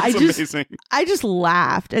 Amazing. I just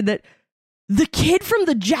laughed, and that the kid from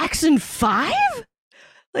the Jackson 5?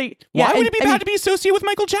 Like, why would it be bad to be associated with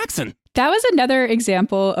Michael Jackson? That was another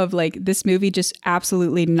example of like this movie just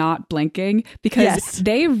absolutely not blinking, because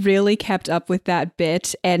they really kept up with that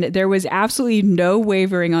bit, and there was absolutely no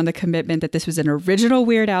wavering on the commitment that this was an original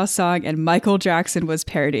Weird Al song and Michael Jackson was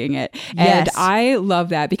parodying it. And I love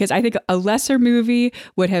that, because I think a lesser movie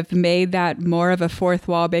would have made that more of a fourth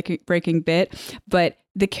wall breaking bit, but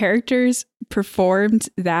the characters performed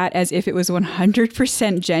that as if it was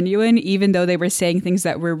 100% genuine, even though they were saying things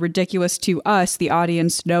that were ridiculous to us, the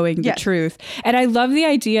audience, knowing the truth. And I love the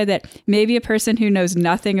idea that maybe a person who knows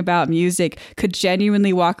nothing about music could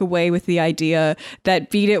genuinely walk away with the idea that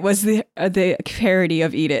Beat It was the parody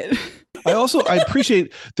of Eat It. I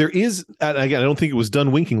appreciate there is, and again, I don't think it was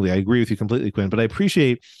done winkingly. I agree with you completely, Quinn, but I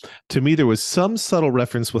appreciate, to me, there was some subtle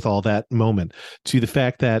reference with all that moment to the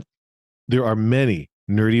fact that there are many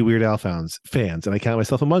nerdy Weird Al fans, and I count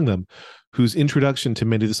myself among them, whose introduction to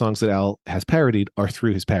many of the songs that Al has parodied are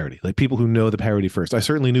through his parody. Like people who know the parody first. I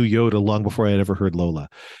certainly knew Yoda long before I had ever heard Lola.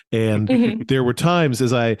 And there were times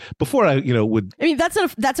would. I mean,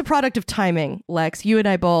 that's a product of timing, Lex. You and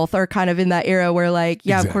I both are kind of in that era where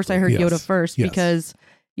of course I heard Yoda first because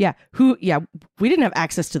we didn't have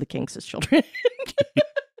access to the Kinks as children.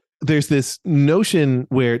 There's this notion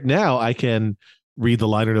where now I can read the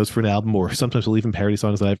liner notes for an album, or sometimes we'll even parody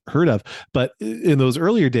songs that I've heard of. But in those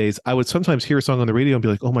earlier days, I would sometimes hear a song on the radio and be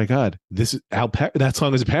like, oh my God, this is that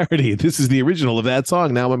song is a parody. This is the original of that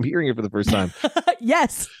song. Now I'm hearing it for the first time.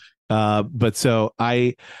 Yes. But so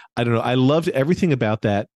I don't know. I loved everything about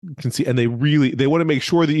that. And they want to make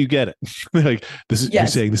sure that you get it. Like you're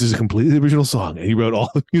saying this is a completely original song, and he wrote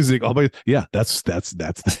all the music. This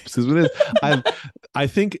is what it is. I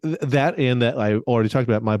think that and that I already talked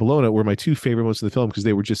about My Bologna were my two favorite moments of the film, because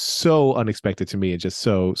they were just so unexpected to me and just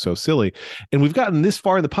so silly. And we've gotten this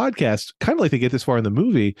far in the podcast, kind of like they get this far in the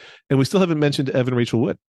movie, and we still haven't mentioned Evan Rachel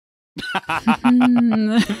Wood.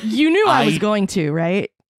 You knew I was going to, right?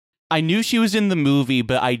 I knew she was in the movie,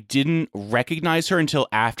 but I didn't recognize her until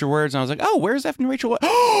afterwards. And I was like, oh, where's Evan Rachel Wood?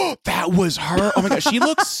 Oh, that was her. Oh my God. She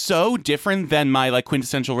looks so different than my like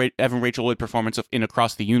quintessential Evan Rachel Wood performance in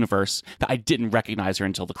Across the Universe that I didn't recognize her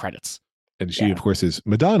until the credits. And she, of course, is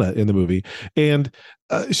Madonna in the movie. And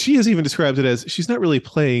she has even described it as she's not really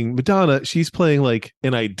playing Madonna. She's playing like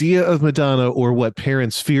an idea of Madonna, or what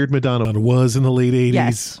parents feared Madonna was in the late 80s.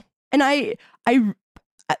 Yes. And I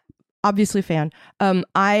obviously a fan.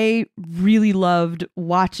 I really loved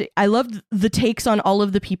watching. I loved the takes on all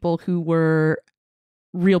of the people who were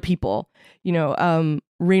real people. Rainn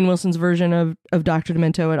Wilson's version of Dr.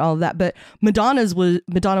 Demento and all of that. But Madonna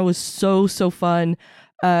was so fun.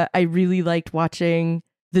 I really liked watching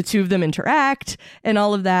the two of them interact and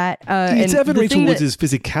all of that. It's Evan Rachel Wood's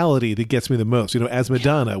physicality that gets me the most, as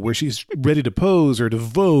Madonna, where she's ready to pose or to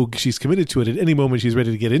vogue. She's committed to it at any moment. She's ready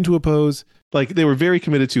to get into a pose. Like they were very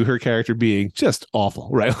committed to her character being just awful,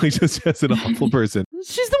 right? Like just an awful person.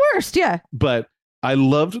 She's the worst. Yeah. But I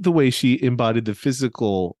loved the way she embodied the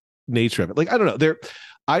physical nature of it. Like, I don't know,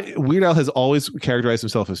 Weird Al has always characterized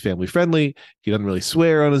himself as family friendly. He doesn't really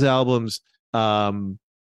swear on his albums. And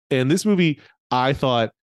this movie, I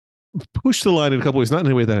thought, pushed the line in a couple ways, not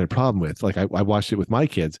in a way that I had a problem with. Like, I watched it with my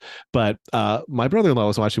kids, but my brother-in-law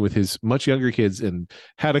was watching with his much younger kids and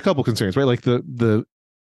had a couple concerns, right? Like the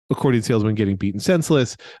accordion salesman getting beaten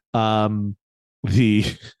senseless.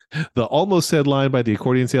 The almost said line by the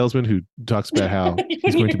accordion salesman who talks about how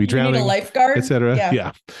he's going to be drowning, a lifeguard, etc.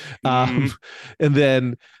 Yeah. And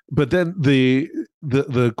then, but then the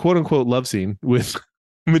quote unquote love scene with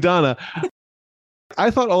Madonna, I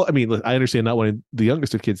thought, I understand not wanting the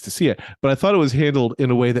youngest of kids to see it, but I thought it was handled in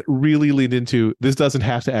a way that really leaned into, this doesn't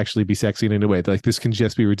have to actually be sexy in any way. Like, this can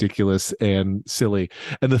just be ridiculous and silly.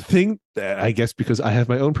 And the thing, I guess because I have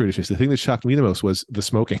my own prejudice, the thing that shocked me the most was the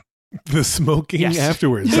smoking. The smoking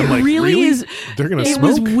afterwards. It I'm like, really is. They're going to smoke? It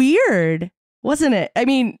was weird, wasn't it? I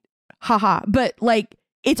mean, haha. But like,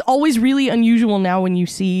 it's always really unusual now when you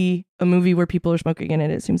see a movie where people are smoking in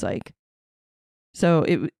it, it seems like. So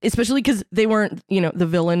especially because they weren't, the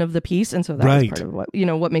villain of the piece. And so that was part of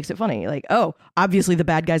what makes it funny. Like, oh, obviously the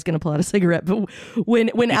bad guy's going to pull out a cigarette. But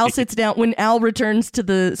when Al sits down, when Al returns to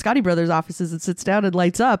the Scotty Brothers offices and sits down and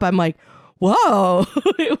lights up, I'm like, whoa.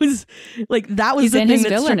 It was like, that was He's in his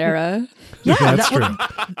villain era. Yeah, that's true.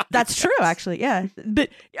 That's true, actually. Yeah. But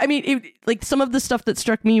I mean, like, some of the stuff that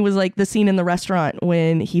struck me was like the scene in the restaurant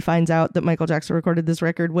when he finds out that Michael Jackson recorded this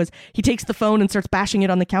record, was he takes the phone and starts bashing it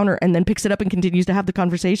on the counter and then picks it up and continues to have the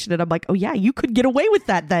conversation. And I'm like, oh yeah, you could get away with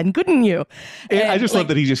that then, couldn't you? And I just love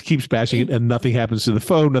that he just keeps bashing it and nothing happens to the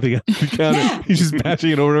phone, nothing happens to the counter. Yeah. He's just bashing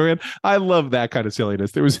it over and over again. I love that kind of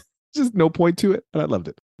silliness. There was just no point to it, and I loved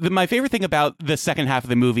it. My favorite thing about the second half of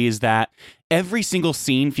the movie is that every single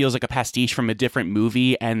scene feels like a pastiche from a different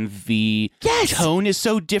movie, and the tone is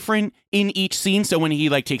so different in each scene. So when he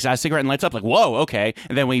takes out a cigarette and lights up, like, whoa, okay.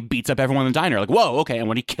 And then when he beats up everyone in the diner, like, whoa, okay. And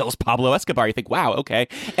when he kills Pablo Escobar, you think, wow, okay.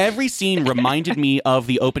 Every scene reminded me of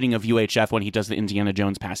the opening of UHF when he does the Indiana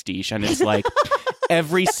Jones pastiche. And it's like,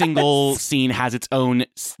 every single scene has its own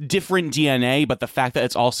different DNA, but the fact that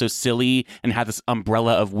it's also silly and had this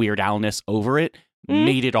umbrella of Weird Al-ness over it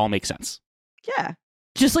made it all make sense. Yeah.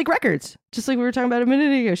 Just like records. Just like we were talking about a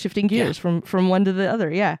minute ago, shifting gears from one to the other.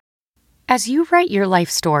 Yeah. As you write your life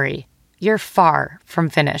story, you're far from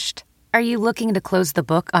finished. Are you looking to close the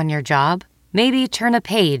book on your job? Maybe turn a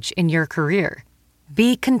page in your career?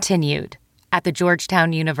 Be continued at the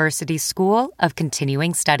Georgetown University School of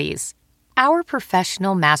Continuing Studies. Our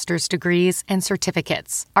professional master's degrees and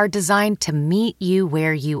certificates are designed to meet you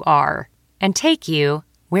where you are and take you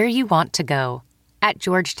where you want to go. At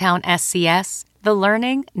Georgetown SCS, the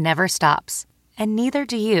learning never stops, and neither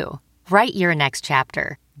do you. Write your next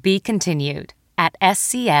chapter. Be continued at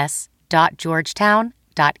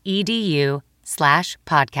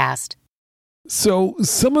scs.georgetown.edu/podcast. So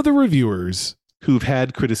some of the reviewers who've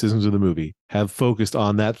had criticisms of the movie have focused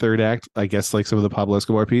on that third act, I guess, like some of the Pablo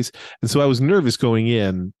Escobar piece. And so I was nervous going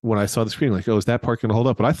in when I saw the screen, like, oh, is that part going to hold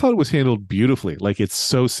up? But I thought it was handled beautifully. Like, it's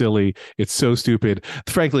so silly. It's so stupid.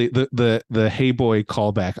 Frankly, the Hey Boy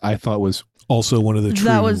callback, I thought was also one of the true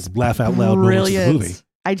laugh out loud moments of the movie.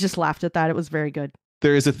 I just laughed at that. It was very good.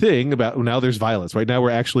 There is a thing about now there's violence. Right now we're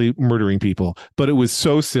actually murdering people. But it was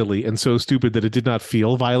so silly and so stupid that it did not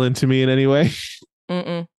feel violent to me in any way.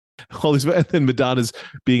 Mm-mm. All these, and then Madonna's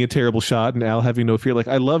being a terrible shot and Al having no fear. Like,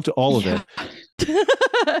 I loved all of it.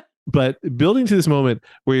 But building to this moment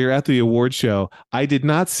where you're at the award show, I did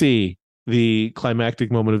not see the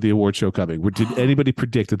climactic moment of the award show coming. Did anybody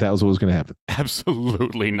predict that was what was going to happen?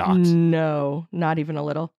 Absolutely not. No, not even a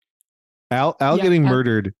little. Al getting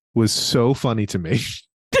murdered was so funny to me.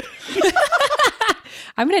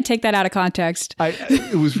 I'm going to take that out of context.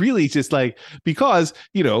 It was really just like, because,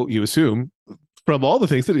 you assume from all the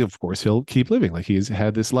things that, of course, he'll keep living. Like, he's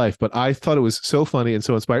had this life. But I thought it was so funny and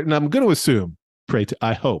so inspired. And I'm going to assume,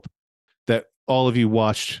 I hope, that all of you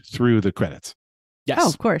watched through the credits. Yes. Oh,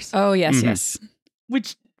 of course. Oh, yes, yes.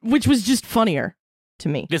 Which was just funnier to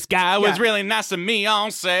me. This guy was really nice to me on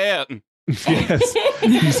set.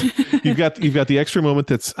 Yes. You've got the extra moment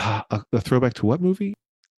that's a throwback to what movie?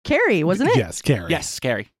 Carrie, wasn't it? Yes, Carrie. Yes,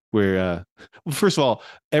 Carrie. Where, first of all,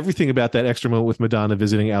 everything about that extra moment with Madonna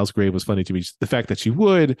visiting Al's grave was funny to me. The fact that she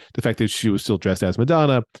would, the fact that she was still dressed as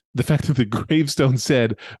Madonna, the fact that the gravestone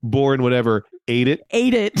said, born whatever, ate it.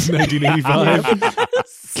 1985.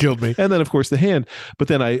 Killed me. And then, of course, the hand. But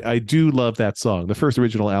then I do love that song, the first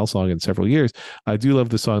original Al song in several years. I do love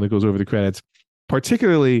the song that goes over the credits,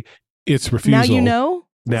 particularly It's Refusal. Now You Know.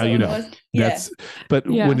 Now You Know. But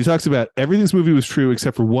when he talks about everything this movie was true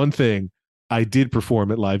except for one thing, I did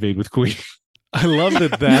perform at Live Aid with Queen. I love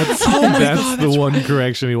that that's, God, the that's one right.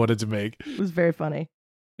 correction he wanted to make. It was very funny.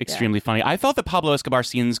 Extremely funny. I thought the Pablo Escobar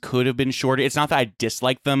scenes could have been shorter. It's not that I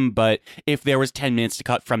disliked them, but if there was 10 minutes to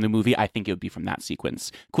cut from the movie, I think it would be from that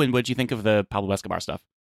sequence. Quinn, what did you think of the Pablo Escobar stuff?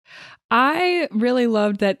 I really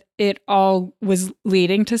loved that it all was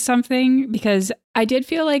leading to something, because I did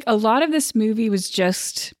feel like a lot of this movie was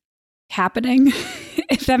just happening,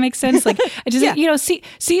 if that makes sense. Like, I just,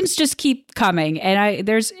 scenes just keep coming, and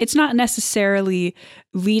it's not necessarily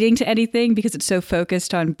leading to anything because it's so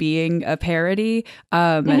focused on being a parody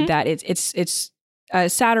that it's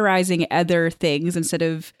satirizing other things instead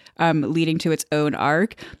of leading to its own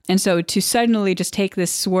arc. And so to suddenly just take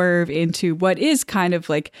this swerve into what is kind of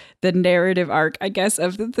like the narrative arc, I guess,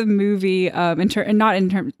 of the movie,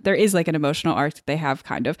 there is like an emotional arc that they have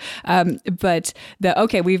kind of, but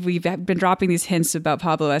we've been dropping these hints about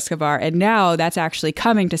Pablo Escobar, and now that's actually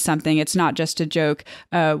coming to something. It's not just a joke.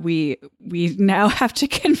 We now have to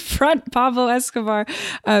confront Pablo Escobar.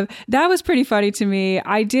 That was pretty funny to me.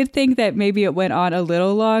 I did think that maybe it went on a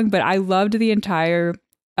little long, but I loved the entire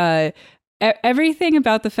everything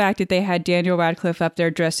about the fact that they had Daniel Radcliffe up there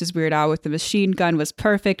dressed as Weird Al with the machine gun was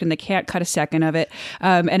perfect, and they can't cut a second of it.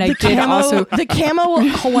 The camo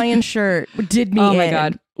Hawaiian shirt did me in. Oh my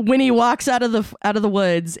God. When he walks out of the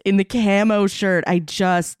woods in the camo shirt,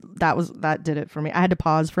 that did it for me. I had to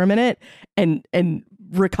pause for a minute and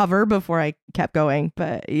recover before I kept going.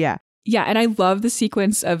 But yeah. Yeah, and I love the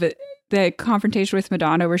sequence of it. The confrontation with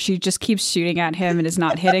Madonna where she just keeps shooting at him and is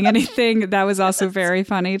not hitting anything. That was also very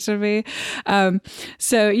funny to me.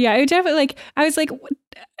 So yeah, it definitely, I was like,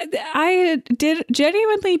 I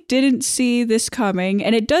genuinely didn't see this coming.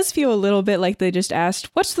 And it does feel a little bit like they just asked,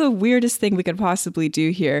 what's the weirdest thing we could possibly do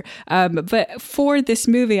here? But for this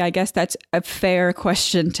movie, I guess that's a fair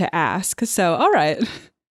question to ask. So, all right.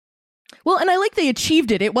 Well, and I like they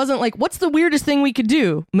achieved it. It wasn't like, what's the weirdest thing we could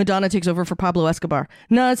do? Madonna takes over for Pablo Escobar.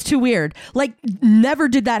 No, it's too weird. Like, never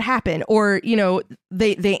did that happen. Or,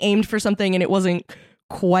 they aimed for something and it wasn't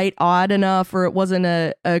quite odd enough, or it wasn't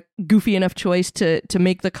a goofy enough choice to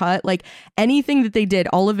make the cut. Like, anything that they did,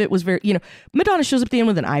 all of it was very, Madonna shows up at the end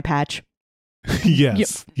with an eye patch.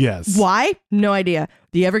 Yes. Why? No idea.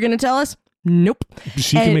 Are you ever going to tell us? Nope.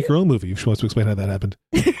 She can make her own movie if she wants to explain how that happened.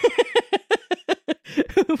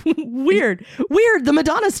 Weird, the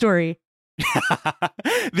Madonna story.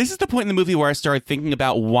 This is the point in the movie where I started thinking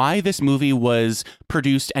about why this movie was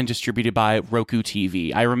produced and distributed by Roku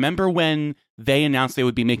TV. I remember when they announced they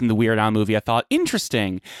would be making the Weird Al movie, I thought,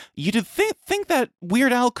 interesting. You'd think that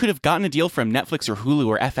Weird Al could have gotten a deal from Netflix or Hulu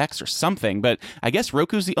or FX or something, but I guess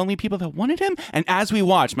Roku's the only people that wanted him. And as we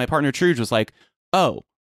watched, my partner Truge was like, oh,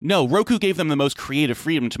 no, Roku gave them the most creative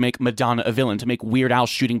freedom to make Madonna a villain, to make Weird Al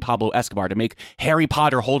shooting Pablo Escobar, to make Harry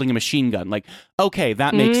Potter holding a machine gun. Like, okay,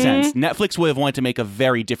 that makes sense. Netflix would have wanted to make a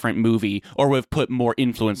very different movie or would have put more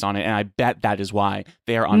influence on it, and I bet that is why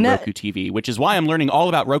they are on Roku TV, which is why I'm learning all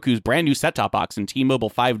about Roku's brand new set-top box and T-Mobile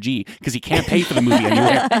 5G, because he can't pay for the movie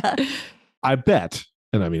anywhere. I bet,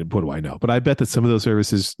 and I mean, what do I know? But I bet that some of those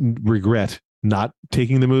services regret not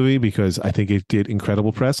taking the movie because I think it did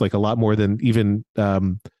incredible press, like a lot more than even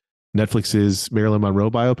Netflix's Marilyn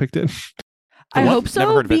Monroe biopic did. I hope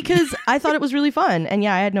so, because I thought it was really fun. And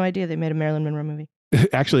yeah, I had no idea they made a Marilyn Monroe movie.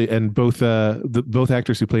 Actually, and both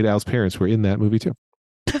actors who played Al's parents were in that movie too.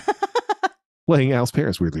 Playing Al's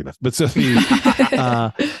parents, weirdly enough. But so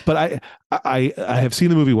but I have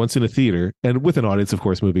seen the movie once in a theater, and with an audience, of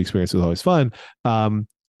course, movie experience is always fun.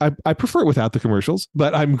 I prefer it without the commercials,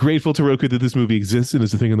 but I'm grateful to Roku that this movie exists and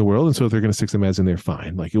is a thing in the world. And so if they're going to stick some ads in there,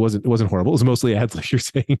 fine. Like it wasn't horrible. It was mostly ads, like you're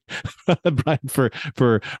saying, Brian,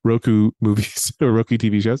 for Roku movies or Roku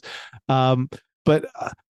TV shows. But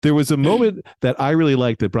there was a moment that I really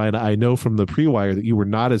liked that, Brian, I know from the pre-wire that you were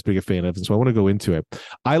not as big a fan of. And so I want to go into it.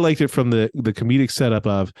 I liked it from the comedic setup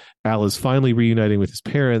of Al is finally reuniting with his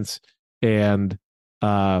parents, and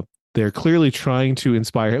they're clearly trying to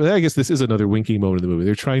inspire him. I guess this is another winking moment in the movie.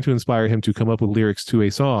 They're trying to inspire him to come up with lyrics to a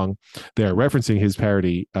song. They're referencing his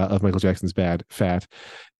parody of Michael Jackson's Bad Fat.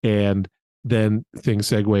 And then things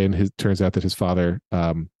segue, and it turns out that his father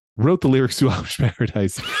wrote the lyrics to Amish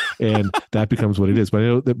Paradise, and that becomes what it is. But I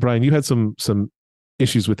know that, Brian, you had some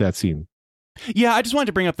issues with that scene. Yeah, I just wanted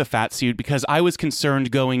to bring up the fat suit because I was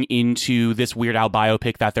concerned going into this Weird Al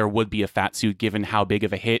biopic that there would be a fat suit given how big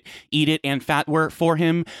of a hit Eat It and Fat were for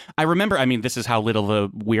him. I remember, this is how little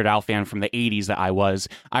of a Weird Al fan from the 80s that I was.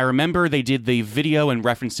 I remember they did the video and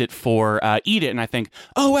referenced it for Eat It, and I think,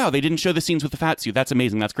 oh wow, they didn't show the scenes with the fat suit. That's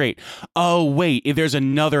amazing. That's great. Oh wait, there's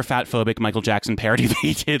another fat-phobic Michael Jackson parody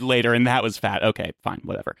they did later, and that was fat. Okay, fine,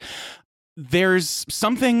 whatever. There's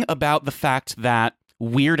something about the fact that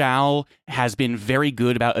Weird Al has been very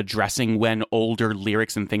good about addressing when older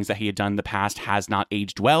lyrics and things that he had done in the past has not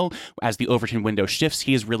aged well. As the Overton window shifts,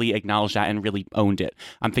 he has really acknowledged that and really owned it.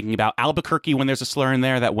 I'm thinking about Albuquerque when there's a slur in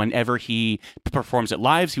there, that whenever he performs at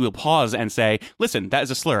lives, he will pause and say, listen, that is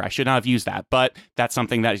a slur. I should not have used that. But that's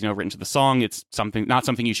something that is, written to the song. It's not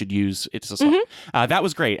something you should use. It's a song. That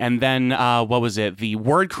was great. And then what was it? The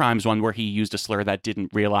Word Crimes one where he used a slur that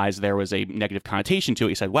didn't realize there was a negative connotation to it.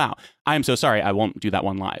 He said, wow, I am so sorry. I won't do that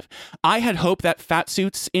one live. I had hoped that fat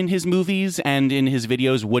suits in his movies and in his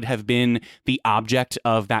videos would have been the object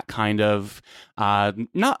of that kind of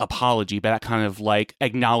not apology, but that kind of like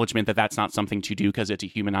acknowledgement that that's not something to do because it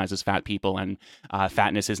dehumanizes fat people, and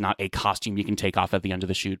fatness is not a costume you can take off at the end of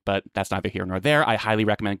the shoot. But that's neither here nor there. I highly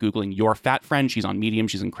recommend Googling Your Fat Friend. She's on Medium.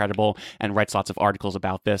 She's incredible and writes lots of articles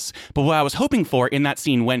about this. But what I was hoping for in that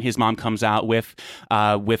scene when his mom comes out with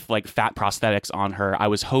like fat prosthetics on her, I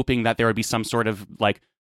was hoping that there would be some sort of like,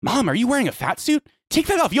 Mom, are you wearing a fat suit? Take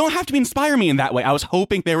that off. You don't have to inspire me in that way. I was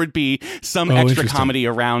hoping there would be some extra comedy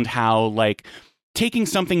around how like taking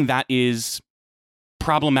something that is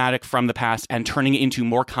problematic from the past and turning it into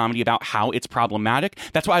more comedy about how it's problematic.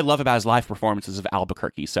 That's what I love about his live performances of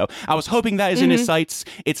Albuquerque. So I was hoping that is in his sights.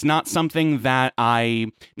 It's not something that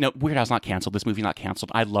Weird Al's not canceled. This movie not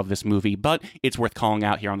canceled. I love this movie, but it's worth calling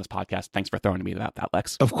out here on this podcast. Thanks for throwing me about that,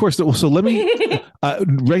 Lex. Of course. So let me,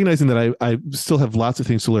 recognizing that I still have lots of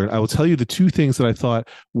things to learn, I will tell you the two things that I thought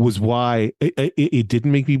was why it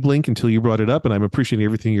didn't make me blink until you brought it up, and I'm appreciating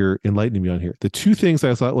everything you're enlightening me on here. The two things that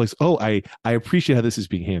I thought was, I appreciate how this is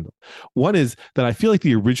being handled. One is that I feel like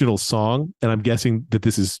the original song, and I'm guessing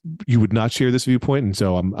that you would not share this viewpoint, and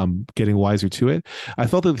so I'm getting wiser to it. I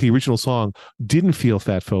felt that the original song didn't feel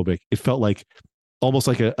fat phobic. It felt like almost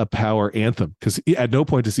like a power anthem, because at no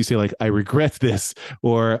point does he say like, I regret this,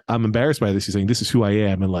 or I'm embarrassed by this. He's saying, this is who I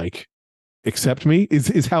am, and like, accept me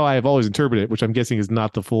is how I have always interpreted it, which I'm guessing is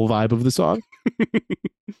not the full vibe of the song.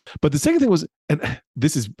 But the second thing was, and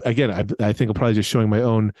this is, again, I think I'm probably just showing my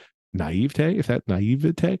own naivete, if that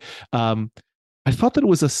naivete. I thought that it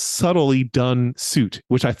was a subtly done suit,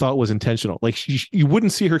 which I thought was intentional. Like you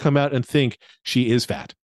wouldn't see her come out and think she is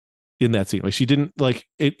fat in that scene. Like she didn't like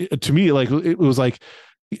it to me. Like it was like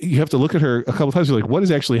you have to look at her a couple of times. You're like, what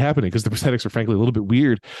is actually happening? Because the prosthetics are frankly a little bit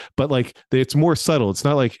weird. But like it's more subtle. It's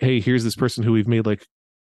not like, hey, here's this person who we've made like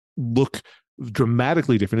look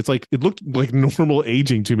dramatically different. It's like it looked like normal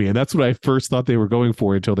aging to me, and that's what I first thought they were going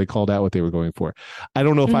for until they called out what they were going for. I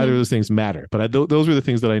don't know if either of those things matter, but those were the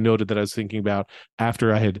things that I noted that I was thinking about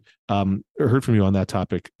after I had heard from you on that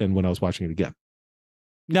topic and when I was watching it again.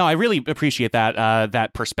 No, I really appreciate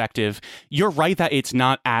that perspective. You're right that it's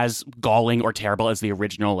not as galling or terrible as the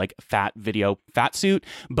original like fat suit,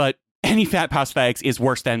 but any fat prosthetics is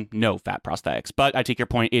worse than no fat prosthetics. But I take your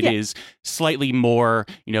point. It is slightly more,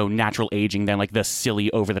 natural aging than like the silly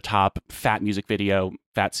over the top fat music video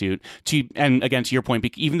fat suit. And again, to your point,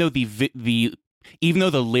 even though the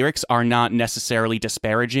lyrics are not necessarily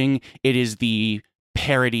disparaging, it is the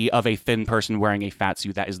parody of a thin person wearing a fat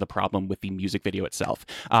suit that is the problem with the music video itself.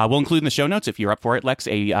 We'll include in the show notes, if you're up for it, Lex,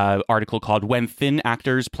 a article called "When Thin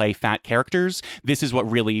Actors Play Fat Characters." This is what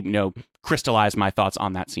really crystallized my thoughts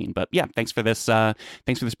on that scene. But yeah, thanks for this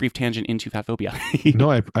brief tangent into fat phobia. No,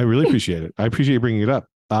 I really appreciate it. I appreciate you bringing it up.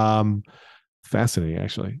 Fascinating,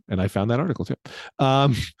 actually. And I found that article too.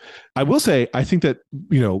 I will say, I think that,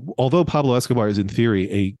 although Pablo Escobar is in theory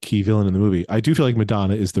a key villain in the movie, I do feel like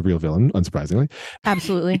Madonna is the real villain, unsurprisingly.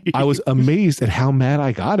 Absolutely. I was amazed at how mad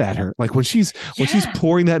I got at her. Like when she's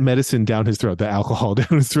pouring that medicine down his throat, the alcohol down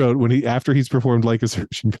his throat, after he's performed Like a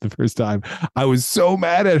Surgeon for the first time, I was so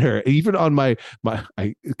mad at her. Even on my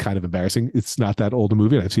kind of embarrassing. It's not that old a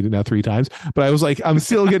movie, and I've seen it now 3 times, but I was like, I'm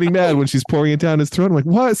still getting mad when she's pouring it down his throat. I'm like,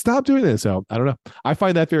 what? Stop doing this. So I don't know. I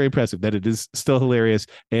find that very impressive that it is still hilarious,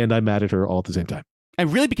 and I'm mad at her all at the same time.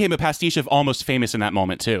 And really became a pastiche of Almost Famous in that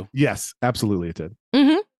moment too. Yes, absolutely it did.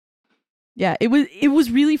 Mm-hmm. Yeah, it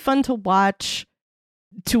was really fun to watch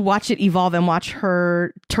it evolve and watch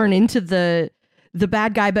her turn into the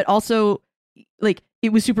bad guy, but also like it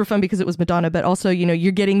was super fun because it was Madonna, but also,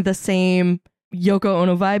 you're getting the same Yoko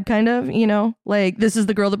Ono vibe kind of, like this is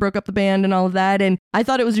the girl that broke up the band and all of that. And I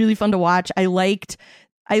thought it was really fun to watch. I liked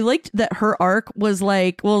that her arc was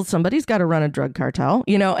like, well, somebody's got to run a drug cartel,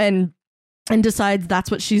 and decides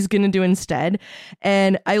that's what she's going to do instead.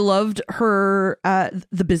 And I loved her,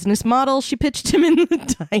 the business model she pitched him in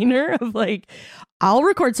the diner of like, I'll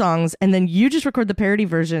record songs and then you just record the parody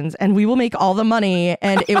versions and we will make all the money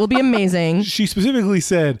and it will be amazing. She specifically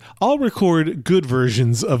said, I'll record good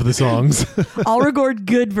versions of the songs. I'll record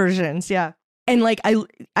good versions. Yeah. And like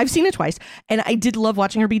I've seen it twice, and I did love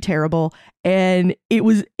watching her be terrible. And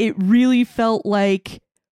it really felt like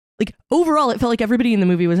overall, it felt like everybody in the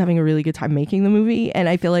movie was having a really good time making the movie. And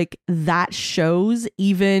I feel like that shows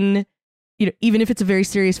even if it's a very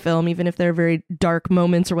serious film, even if there are very dark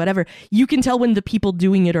moments or whatever, you can tell when the people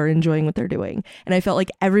doing it are enjoying what they're doing. And I felt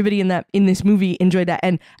like everybody in this movie enjoyed that.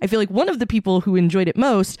 And I feel like one of the people who enjoyed it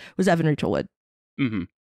most was Evan Rachel Wood. Mm-hmm.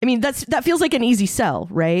 I mean, that feels like an easy sell,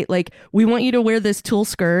 right? Like, we want you to wear this tulle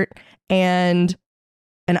skirt and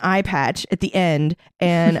an eye patch at the end,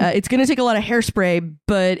 and it's going to take a lot of hairspray,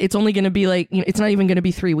 but it's only going to be like, it's not even going to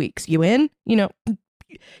be 3 weeks. You in?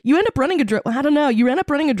 You end up running you end up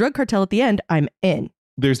running a drug cartel at the end. I'm in.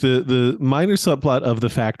 There's the minor subplot of the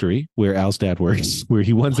factory where Al's dad works, where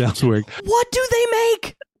he wants Al to work. What do they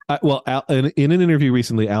make? Well, Al, in an interview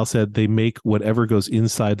recently, Al said they make whatever goes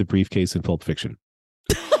inside the briefcase in Pulp Fiction.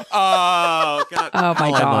 Oh, God. Oh,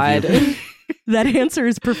 my God. That answer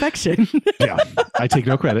is perfection. Yeah, I take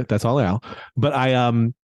no credit. That's all Al. But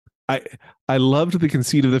I loved the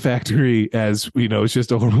conceit of the factory as, it's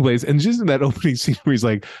just a horrible place. And just in that opening scene where he's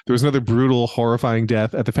like, there was another brutal, horrifying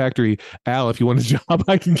death at the factory. Al, if you want a job,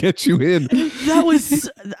 I can get you in.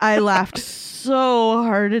 I laughed so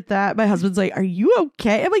hard at that. My husband's like, are you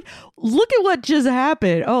okay? I'm like, look at what just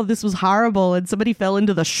happened. Oh, this was horrible. And somebody fell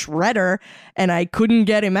into the shredder and I couldn't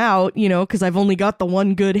get him out, because I've only got the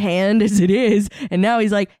one good hand as it is. And now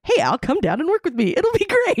he's like, hey, Al, come down and work with me. It'll be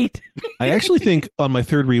great. I actually think on my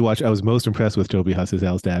third rewatch, I was most impressed with Toby Huss as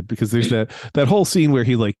Al's dad, because there's that whole scene where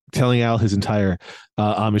he like telling Al his entire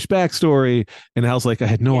Amish backstory, and Al's like, I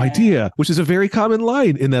had no idea, which is a very common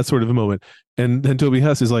line in that sort of a moment. And then Toby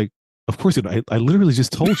Huss is like, of course, I literally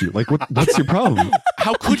just told you. Like, what's your problem?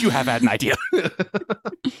 How could you have had an idea?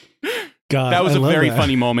 God, that was a very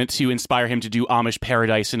funny moment to inspire him to do Amish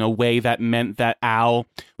Paradise in a way that meant that Al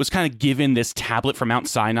was kind of given this tablet from Mount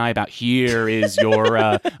Sinai about, here is your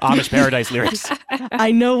Amish Paradise lyrics.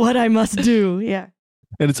 I know what I must do. Yeah.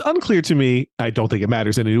 And it's unclear to me, I don't think it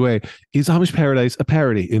matters in any way, is Amish Paradise a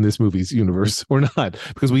parody in this movie's universe or not?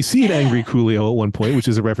 Because we see an angry Coolio at one point, which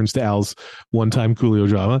is a reference to Al's one-time Coolio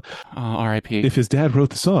drama. R.I.P. If his dad wrote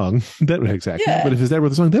the song, then exactly. Yeah. But if his dad wrote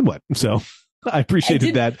the song, then what? So I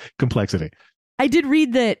appreciated that complexity. I did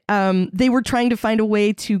read that they were trying to find a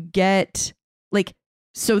way to get,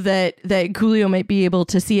 so that Coolio might be able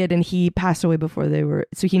to see it, and he passed away before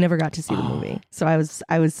so he never got to see the movie. So I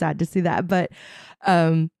was sad to see that, but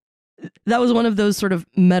that was one of those sort of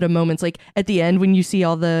meta moments, like at the end when you see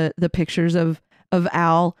all the pictures of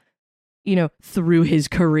Al, through his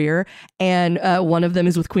career, and one of them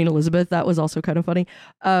is with Queen Elizabeth. That was also kind of funny,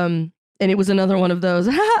 and it was another one of those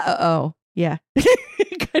yeah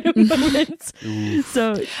kind of moments.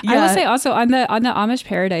 So yeah. I will say also on the Amish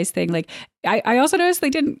Paradise thing, like I also noticed they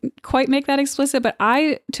didn't quite make that explicit, but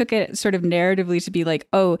I took it sort of narratively to be like,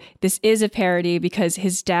 oh, this is a parody because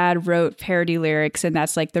his dad wrote parody lyrics, and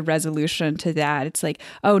that's like the resolution to that. It's like,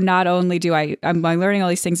 oh, not only am I learning all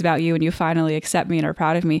these things about you and you finally accept me and are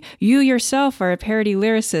proud of me, you yourself are a parody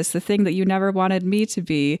lyricist, the thing that you never wanted me to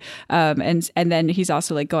be. And then he's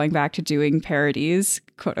also like going back to doing parodies,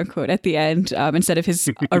 quote unquote, at the end instead of his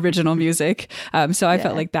original music. So I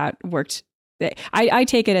felt like that worked. I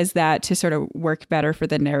take it as that to sort of work better for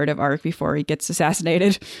the narrative arc before he gets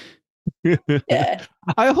assassinated. Yeah.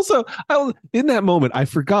 I in that moment, I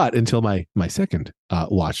forgot until my second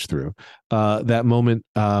watch through that moment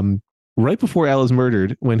right before Al is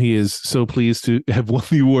murdered, when he is so pleased to have won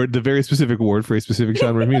the award, the very specific award for a specific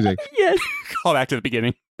genre of music. Yes. Call back to the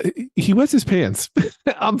beginning. He wets his pants.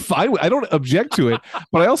 I'm fine I don't object to it,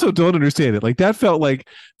 but I also don't understand it. Like, that felt like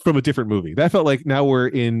from a different movie. That felt like now we're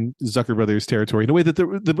in Zucker Brothers territory in a way that the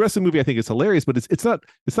rest of the movie I think is hilarious, but it's not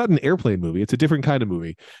an airplane movie. It's a different kind of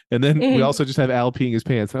movie. And then we also just have Al peeing his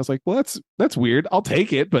pants. And I was like, well, that's weird. I'll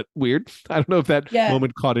take it, but weird. I don't know if that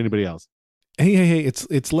moment caught anybody else. Hey,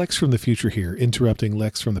 it's Lex from the future here, interrupting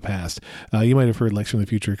Lex from the past. You might have heard Lex from the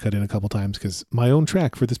future cut in a couple times because my own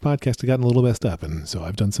track for this podcast had gotten a little messed up, and so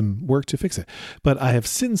I've done some work to fix it. But I have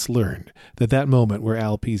since learned that moment where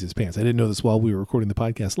Al pees his pants, I didn't know this while we were recording the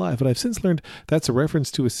podcast live, but I've since learned that's a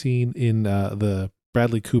reference to a scene in the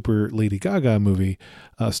Bradley Cooper Lady Gaga movie,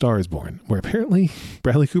 Star is Born, where apparently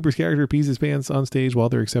Bradley Cooper's character pees his pants on stage while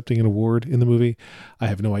they're accepting an award in the movie. I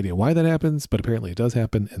have no idea why that happens, but apparently it does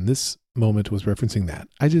happen, and this moment was referencing that.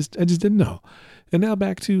 I just didn't know. And now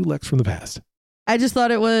back to Lex from the past. I just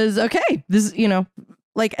thought it was okay. This,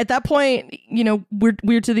 like at that point,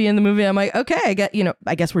 we're to the end of the movie. I'm like, okay,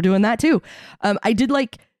 I guess we're doing that too. I did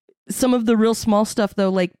like some of the real small stuff though,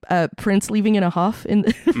 like Prince leaving in a huff in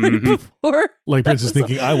right before. Like Prince is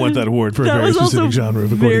thinking, I want that award for a That very was also specific genre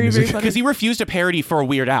of recording very, very music. funny. Because he refused a parody for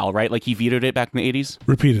Weird Al, right? Like he vetoed it back in the 80s.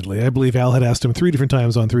 Repeatedly. I believe Al had asked him 3 different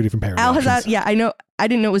times on 3 different parody Al has options. asked, yeah, I know. I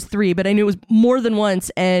didn't know it was 3, but I knew it was more than once,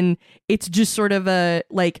 and it's just sort of a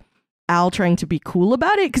like Al trying to be cool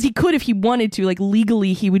about it, because he could if he wanted to, like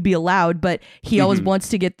legally he would be allowed, but he always wants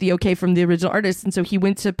to get the okay from the original artist, and so he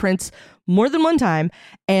went to Prince more than one time,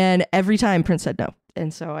 and every time Prince said no.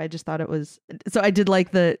 And so I just thought it was, so I did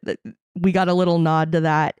like the we got a little nod to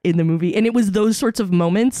that in the movie, and it was those sorts of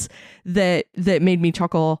moments that made me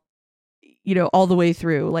chuckle, you know, all the way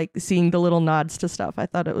through, like seeing the little nods to stuff. I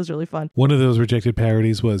thought it was really fun. One of those rejected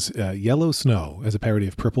parodies was Yellow Snow as a parody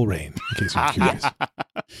of Purple Rain, in case you're curious.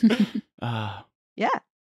 Yeah.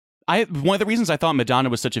 One of the reasons I thought Madonna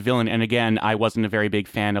was such a villain, and again, I wasn't a very big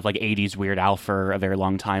fan of like 80s Weird Al for a very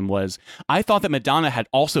long time, was I thought that Madonna had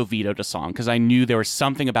also vetoed a song because I knew there was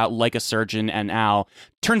something about Like a Surgeon and Al.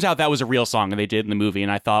 Turns out that was a real song and they did in the movie.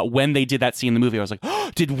 And I thought when they did that scene in the movie, I was like,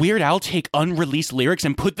 oh, did Weird Al take unreleased lyrics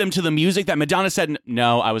and put them to the music that Madonna said?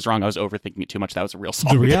 No, I was wrong. I was overthinking it too much. That was a real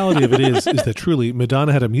song. The reality of it is that truly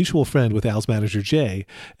Madonna had a mutual friend with Al's manager, Jay,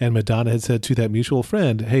 and Madonna had said to that mutual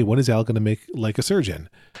friend, hey, when is Al going to make Like a Surgeon?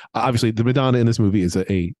 Obviously, the Madonna in this movie is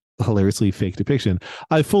a hilariously fake depiction.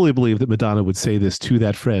 I fully believe that Madonna would say this to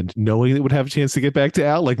that friend, knowing it would have a chance to get back to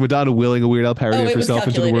Al. Like Madonna willing a Weird Al parody of herself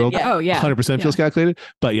into the world. Yeah. Oh yeah, 100% feels calculated.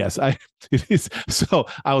 But yes, it is. So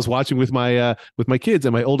I was watching with my kids,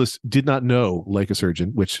 and my oldest did not know Like a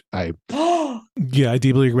Surgeon, which I Yeah, I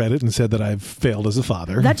deeply regret it and said that I've failed as a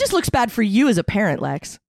father. That just looks bad for you as a parent,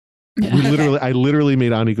 Lex. I literally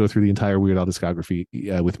made Ani go through the entire Weird Al discography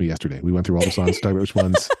with me yesterday. We went through all the songs, talked about which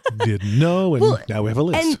ones. Didn't know, and now we have a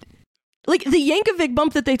list. And like the Yankovic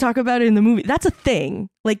bump that they talk about in the movie, that's a thing.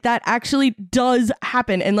 Like that actually does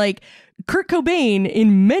happen. And like Kurt Cobain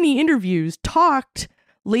in many interviews talked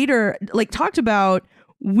about,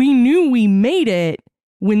 we knew we made it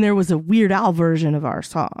when there was a Weird Al version of our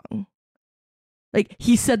song. Like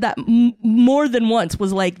he said that more than once,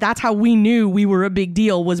 was like, that's how we knew we were a big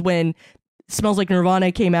deal, was when Smells Like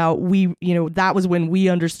Nirvana came out. We, you know, that was when we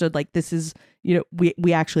understood, like, this is, you know,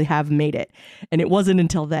 we actually have made it. And it wasn't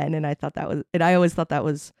until then. And I always thought that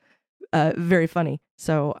was very funny.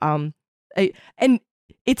 So, and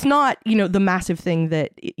it's not, you know, the massive thing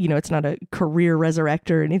that, you know, it's not a career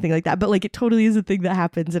resurrector or anything like that, but like it totally is a thing that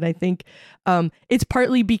happens. And I think it's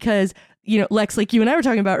partly because, you know, Lex, like you and I were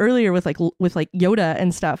talking about earlier with Yoda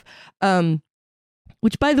and stuff,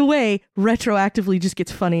 which, by the way, retroactively just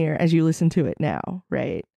gets funnier as you listen to it now,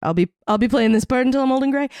 right? I'll be playing this part until I'm old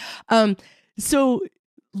and gray. So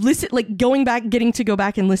listen, like getting to go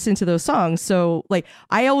back and listen to those songs. So like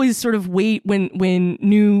I always sort of wait when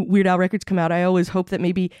new Weird Al records come out. I always hope that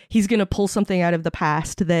maybe he's going to pull something out of the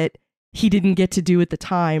past that he didn't get to do at the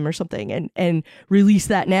time or something, and release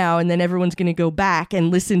that now, and then everyone's going to go back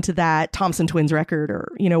and listen to that Thompson Twins record,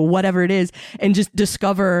 or, you know, whatever it is, and just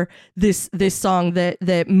discover this song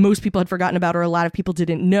that most people had forgotten about, or a lot of people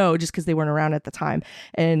didn't know just because they weren't around at the time.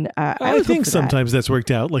 And I think sometimes that's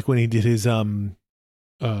worked out, like when he did his Ode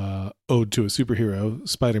to a Superhero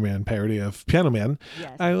Spider-Man parody of Piano Man.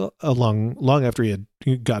 Yes. Long after he had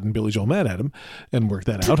gotten Billy Joel mad at him and worked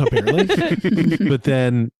that out, apparently. But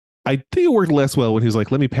then I think it worked less well when he was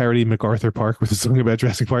like, let me parody MacArthur Park with a song about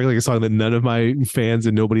Jurassic Park, like a song that none of my fans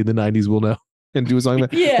and nobody in the 90s will know, and do a song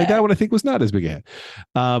about like that one. I think was not as big a hit.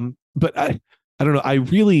 But I don't know.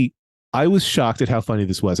 I was shocked at how funny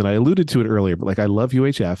this was. And I alluded to it earlier, but like, I love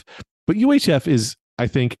UHF, but UHF is, I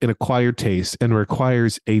think, an acquired taste and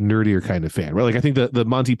requires a nerdier kind of fan, right? Like I think the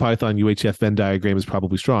Monty Python UHF Venn diagram is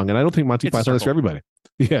probably strong. And I don't think Monty Python is for everybody.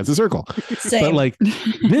 Yeah, it's a circle. Same. But like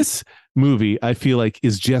this movie, I feel like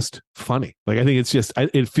is just funny. Like I think it's just,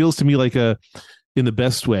 it feels to me like in the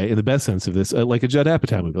best way, in the best sense of this, like a Judd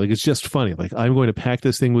Apatow movie. Like it's just funny. Like I'm going to pack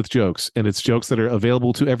this thing with jokes, and it's jokes that are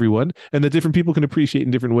available to everyone and that different people can appreciate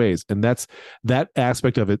in different ways. And that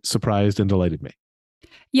aspect of it surprised and delighted me.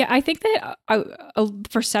 Yeah, I think that a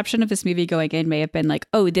perception of this movie going in may have been like,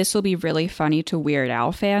 oh, this will be really funny to Weird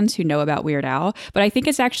Al fans who know about Weird Al. But I think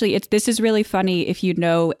this is really funny if you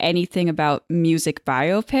know anything about music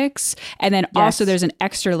biopics. And then also there's an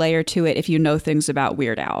extra layer to it if you know things about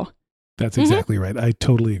Weird Al. That's exactly right. I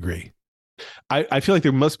totally agree. I feel like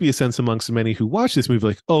there must be a sense amongst many who watch this movie,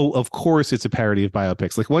 like, oh, of course it's a parody of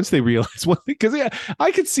biopics. Like once they realize, because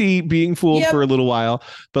I could see being fooled for a little while,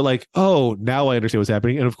 but like, oh, now I understand what's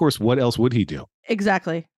happening. And of course, what else would he do?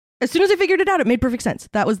 Exactly. As soon as I figured it out, it made perfect sense.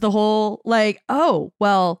 That was the whole like,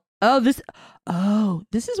 this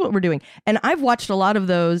is what we're doing. And I've watched a lot of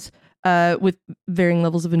those with varying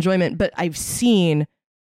levels of enjoyment. But I've seen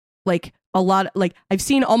like I've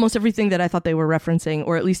seen almost everything that I thought they were referencing,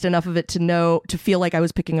 or at least enough of it to feel like I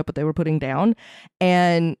was picking up what they were putting down.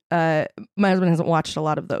 And my husband hasn't watched a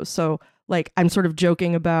lot of those. So like, I'm sort of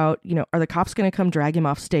joking about, are the cops going to come drag him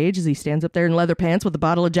off stage as he stands up there in leather pants with a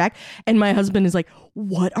bottle of Jack? And my husband is like,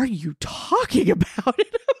 what are you talking about?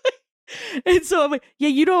 And so I'm like, yeah,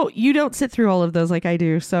 you don't sit through all of those like I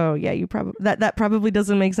do. So yeah, you probably, that probably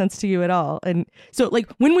doesn't make sense to you at all. And so like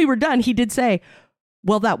when we were done, he did say,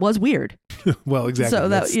 well, that was weird. Well, exactly. So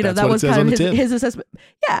that, that was kind of his assessment.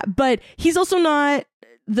 Yeah. But he's also not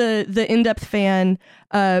the in-depth fan,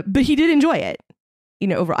 but he did enjoy it.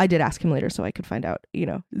 I did ask him later so I could find out,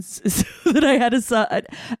 so that I had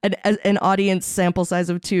an audience sample size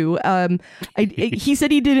of 2. He said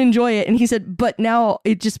he did enjoy it, and he said, but now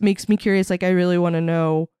it just makes me curious. Like, I really want to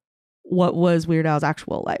know what was Weird Al's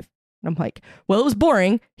actual life. And I'm like, well, it was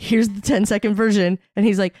boring. Here's the 10-second version. And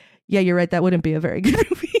he's like, yeah, you're right. That wouldn't be a very good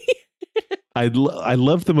movie. I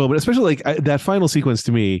love the moment, especially that final sequence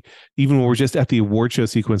to me, even when we're just at the award show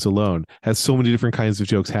sequence alone, has so many different kinds of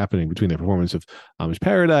jokes happening between the performance of Amish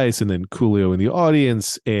Paradise and then Coolio in the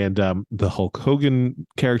audience and the Hulk Hogan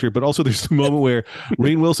character. But also there's the moment where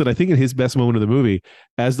Rainn Wilson, I think in his best moment of the movie,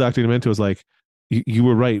 as Dr. Demento is like, you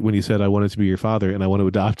were right when you said I wanted to be your father and I want to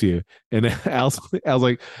adopt you. And Al's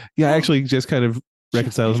like, yeah, I actually just kind of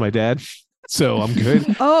reconciled with my dad. So I'm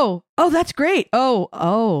good. Oh, that's great.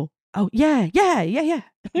 Oh, yeah.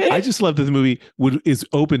 I just love that the movie is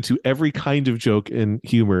open to every kind of joke and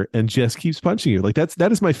humor and just keeps punching you. Like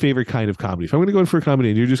that is my favorite kind of comedy. If I'm going to go in for a comedy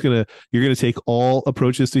and you're going to take all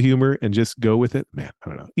approaches to humor and just go with it, man, I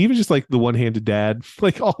don't know. Even just like the one-handed dad,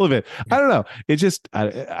 like all of it. I don't know. It just,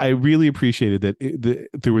 I really appreciated that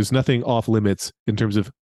there was nothing off limits in terms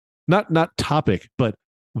of not topic, but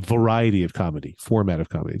variety of comedy, format of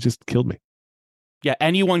comedy. It just killed me. Yeah,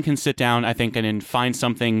 anyone can sit down, I think, and find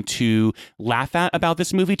something to laugh at about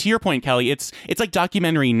this movie. To your point, Kelly, it's like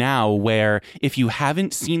documentary now, where if you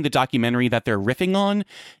haven't seen the documentary that they're riffing on,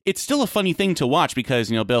 it's still a funny thing to watch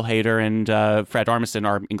because, Bill Hader and Fred Armisen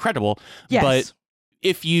are incredible. Yes. But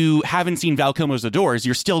if you haven't seen Val Kilmer's The Doors,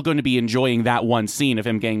 you're still going to be enjoying that one scene of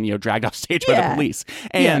him getting, dragged off stage by the police.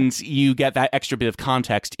 And you get that extra bit of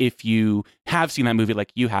context if you have seen that movie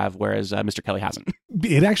like you have, whereas Mr. Kelly hasn't.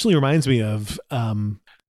 It actually reminds me of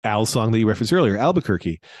Al's song that you referenced earlier,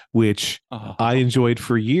 Albuquerque, which I enjoyed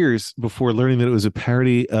for years before learning that it was a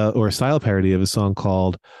parody or a style parody of a song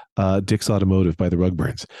called Dick's Automotive by the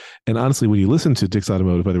Rugburns. And honestly, when you listen to Dick's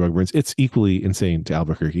Automotive by the Rugburns, it's equally insane to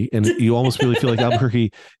Albuquerque. And you almost really feel like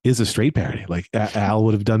Albuquerque is a straight parody. Like Al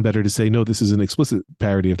would have done better to say, no, this is an explicit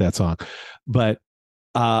parody of that song. But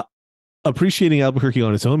appreciating Albuquerque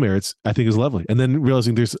on its own merits, I think, is lovely. And then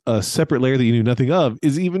realizing there's a separate layer that you knew nothing of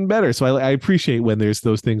is even better. So I appreciate when there's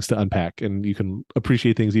those things to unpack and you can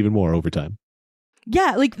appreciate things even more over time.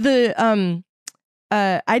 Yeah, like I'd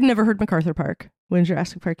never heard MacArthur Park when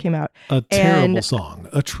Jurassic Park came out. A terrible song.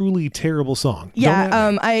 A truly terrible song.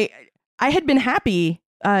 Yeah, I had been happy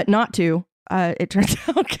not to. It turns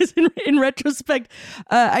out, because in retrospect,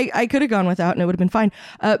 I could have gone without and it would have been fine.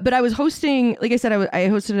 But I was hosting, like I said, I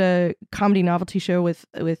hosted a comedy novelty show with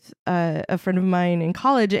a friend of mine in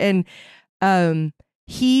college, and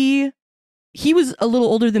he was a little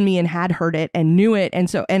older than me and had heard it and knew it, and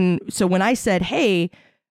so when I said, "Hey,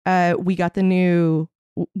 we got the new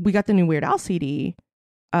Weird Al CD,"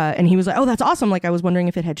 and he was like, "Oh, that's awesome! Like, I was wondering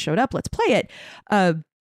if it had showed up. Let's play it."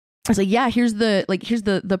 I was like, yeah, here's the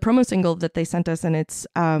promo single that they sent us, and it's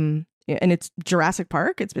Jurassic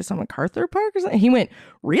Park. It's based on MacArthur Park or something. And he went,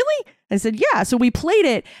 really? I said, yeah. So we played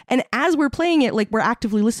it, and as we're playing it, like, we're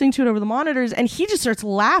actively listening to it over the monitors, and he just starts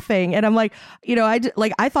laughing, and I'm like,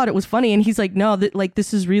 I thought it was funny, and he's like, no,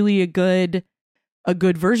 this is really a good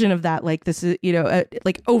version of that. Like, this is,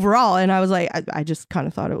 like, overall. And I was like, I just kind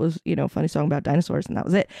of thought it was, a funny song about dinosaurs, and that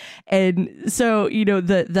was it. And so,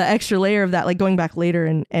 the extra layer of that, like, going back later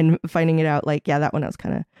and finding it out, like, yeah, that one I was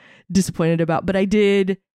kind of disappointed about, but I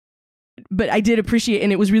did appreciate,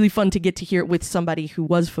 and it was really fun to get to hear it with somebody who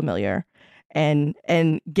was familiar and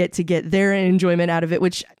get their enjoyment out of it,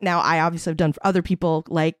 which now I obviously have done for other people.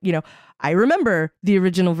 Like, I remember the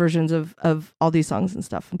original versions of all these songs and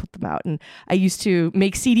stuff and put them out. And I used to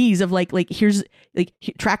make CDs of like here's like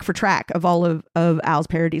track for track of all of Al's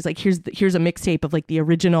parodies. Like here's a mixtape of like the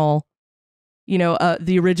original,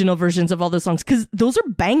 the original versions of all those songs. 'Cause those are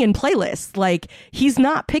banging playlists. Like, he's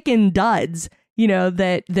not picking duds,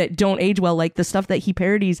 that don't age well. Like, the stuff that he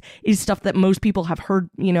parodies is stuff that most people have heard,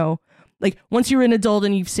 Like once you're an adult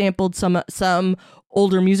and you've sampled some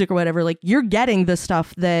older music or whatever, like you're getting the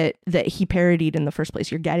stuff that he parodied in the first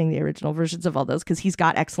place. You're getting the original versions of all those because he's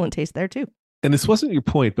got excellent taste there too. And this wasn't your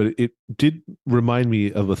point, but it did remind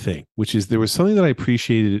me of a thing, which is there was something that I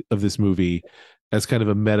appreciated of this movie as kind of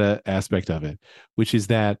a meta aspect of it, which is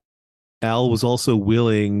that Al was also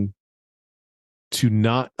willing to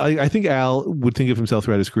not, I think Al would think of himself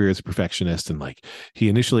throughout his career as a perfectionist, and like he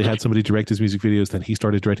initially had somebody direct his music videos, then he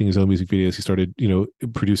started directing his own music videos, he started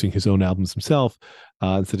producing his own albums himself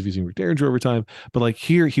instead of using Rick Derringer over time. But like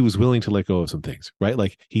here he was willing to let go of some things, right?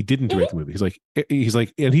 Like he didn't direct the movie. He's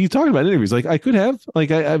like and he talked about in interviews like I could have,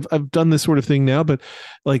 like I've done this sort of thing now, but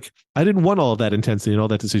like I didn't want all of that intensity and all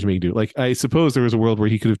that decision making. Like I suppose there was a world where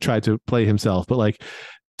he could have tried to play himself, but like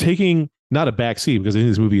taking not a backseat, because I think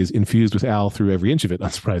this movie is infused with Al through every inch of it,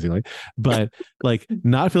 unsurprisingly, but like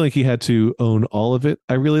not feeling like he had to own all of it,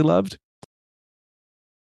 I really loved.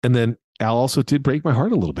 And then Al also did break my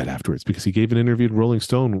heart a little bit afterwards, because he gave an interview to Rolling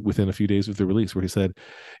Stone within a few days of the release where he said,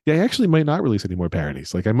 yeah, I actually might not release any more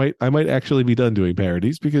parodies. Like I might actually be done doing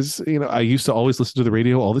parodies, because I used to always listen to the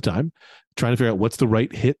radio all the time trying to figure out what's the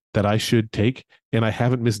right hit that I should take, and I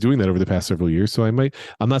haven't missed doing that over the past several years. So I'm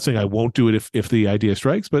not saying I won't do it if the idea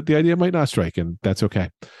strikes, but the idea might not strike, and that's okay.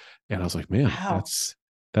 And I was like, man, wow,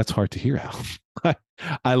 that's hard to hear, Al.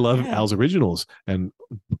 I love Al's originals, and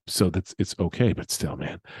so it's okay, but still,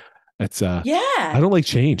 man, that's I don't like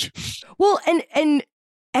change. Well, and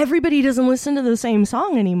everybody doesn't listen to the same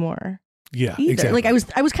song anymore. Yeah, either. exactly. Like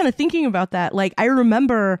I was kind of thinking about that. Like I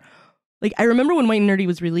remember when White and Nerdy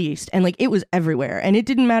was released, and like it was everywhere, and it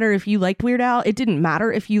didn't matter if you liked Weird Al, it didn't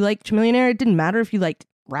matter if you liked Chamillionaire, it didn't matter if you liked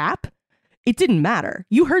rap, it didn't matter.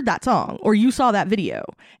 You heard that song or you saw that video,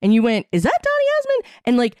 and you went, "Is that Donny Osmond?"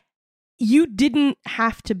 And like you didn't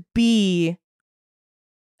have to be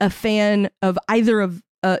a fan of either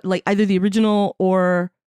the original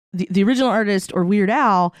or the original artist or Weird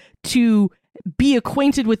Al to be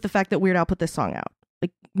acquainted with the fact that Weird Al put this song out.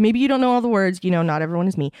 Like maybe you don't know all the words, not everyone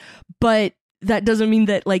is me, but that doesn't mean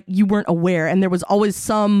that like you weren't aware. And there was always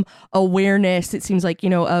some awareness, it seems like,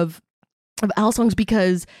 of Al songs,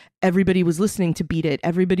 because everybody was listening to Beat It.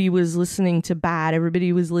 Everybody was listening to Bad.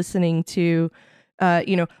 Everybody was listening to,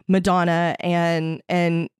 Madonna and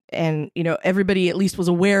everybody at least was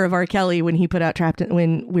aware of R. Kelly when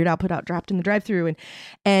when Weird Al put out Trapped in the Drive-Thru,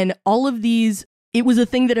 and all of these, it was a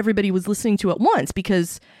thing that everybody was listening to at once,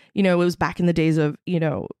 because it was back in the days of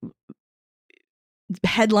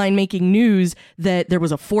headline making news that there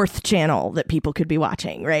was a fourth channel that people could be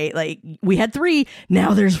watching, right? Like we had 3,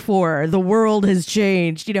 now there's 4. The world has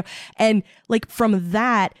changed, and like from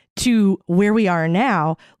that to where we are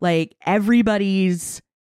now, like everybody's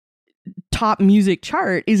top music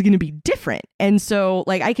chart is going to be different. And so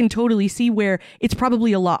like I can totally see where it's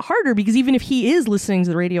probably a lot harder, because even if he is listening to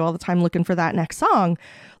the radio all the time looking for that next song,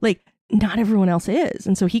 like not everyone else is.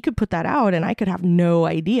 And so he could put that out and I could have no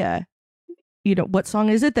idea, what song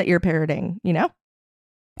is it that you're parodying,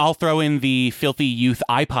 I'll throw in the filthy youth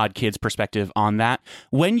iPod kids perspective on that.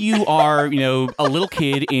 When you are, a little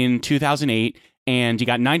kid in 2008 and you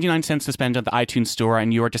got 99 cents to spend at the iTunes store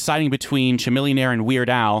and you are deciding between Chamillionaire and Weird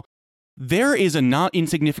Al, there is a not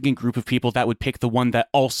insignificant group of people that would pick the one that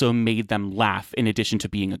also made them laugh in addition to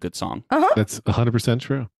being a good song. That's 100%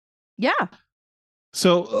 true. Yeah.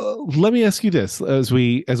 So let me ask you this as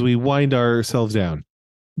we wind ourselves down.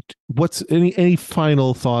 What's any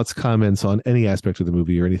final thoughts, comments on any aspect of the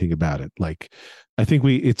movie or anything about it? Like, I think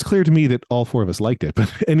it's clear to me that all 4 of us liked it,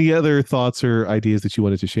 but any other thoughts or ideas that you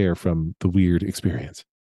wanted to share from the Weird experience?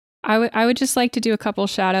 I would just like to do a couple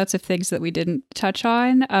shout outs of things that we didn't touch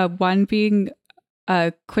on. One being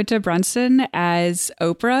Quinta Brunson as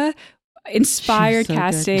Oprah. Inspired so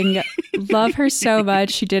casting. Love her so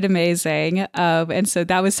much. She did amazing. And so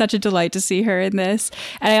that was such a delight to see her in this.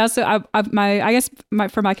 And I also,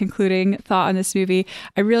 for my concluding thought on this movie,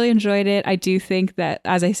 I really enjoyed it. I do think that,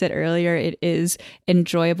 as I said earlier, it is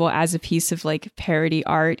enjoyable as a piece of like parody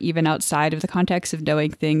art, even outside of the context of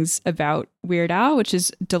knowing things about Weird Al, which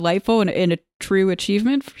is delightful and a true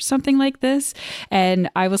achievement for something like this.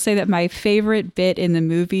 And I will say that my favorite bit in the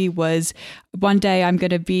movie was, one day I'm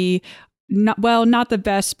going to be not the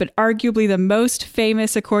best, but arguably the most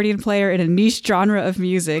famous accordion player in a niche genre of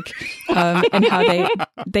music, and how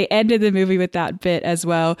they ended the movie with that bit as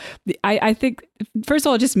well. I think, first of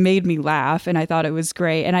all, it just made me laugh, and I thought it was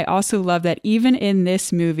great. And I also love that even in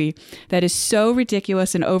this movie that is so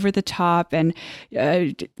ridiculous and over the top, and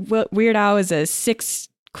Weird Al is a 6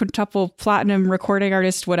 quintuple platinum recording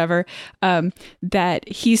artist, whatever, that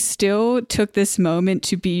he still took this moment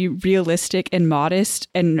to be realistic and modest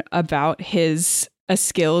and about his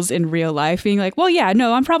skills in real life, being like, well, yeah,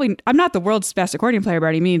 no, I'm not the world's best accordion player by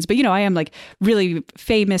any means, but I am like really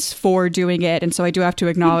famous for doing it. And so I do have to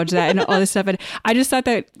acknowledge that and all this stuff. And I just thought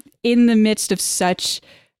that in the midst of such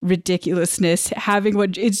ridiculousness, having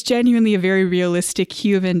what is genuinely a very realistic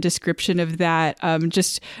human description of that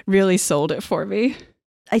just really sold it for me.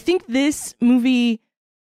 I think this movie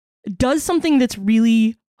does something that's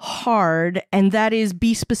really hard, and that is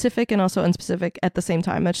be specific and also unspecific at the same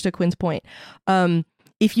time, much to Quinn's point.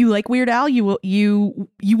 If you like Weird Al, you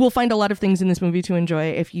will find a lot of things in this movie to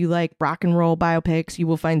enjoy. If you like rock and roll biopics, you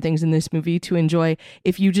will find things in this movie to enjoy.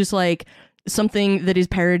 If you just like something that is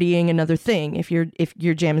parodying another thing, if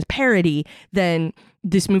your jam is parody, then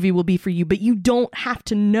this movie will be for you. But you don't have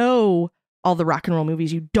to know all the rock and roll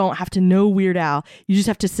movies. You don't have to know Weird Al. You just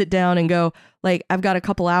have to sit down and go, like, I've got a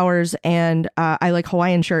couple hours and I like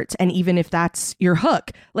Hawaiian shirts. And even if that's your hook,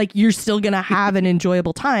 like, you're still going to have an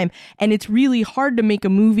enjoyable time. And it's really hard to make a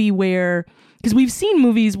movie where, because we've seen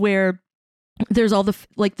movies where there's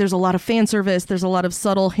there's a lot of fan service. There's a lot of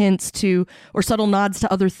subtle hints to, or subtle nods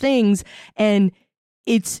to other things. And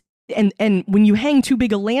it's, and when you hang too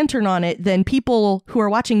big a lantern on it, then people who are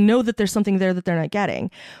watching know that there's something there that they're not getting.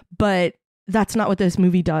 But that's not what this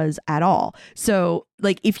movie does at all. So,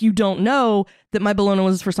 like, if you don't know that My Bologna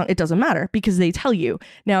was his first song, it doesn't matter because they tell you.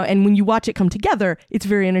 Now, and when you watch it come together, it's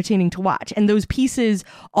very entertaining to watch. And those pieces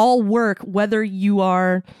all work whether you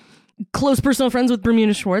are close personal friends with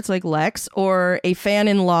Bermuda Schwartz like Lex or a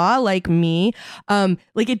fan-in-law like me.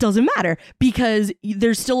 Like, it doesn't matter because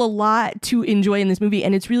there's still a lot to enjoy in this movie,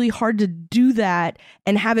 and it's really hard to do that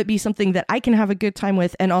and have it be something that I can have a good time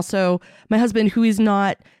with, and also my husband, who is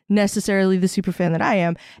not necessarily the super fan that I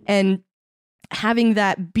am, and having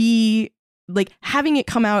that be like, having it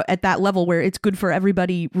come out at that level where it's good for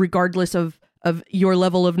everybody regardless of your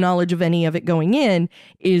level of knowledge of any of it going in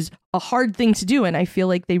is a hard thing to do. And I feel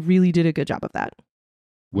like they really did a good job of that.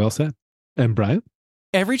 Well said. And Brian?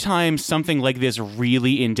 Every time something like this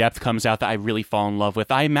really in-depth comes out that I really fall in love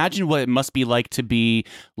with, I imagine what it must be like to be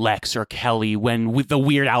Lex or Kelly when the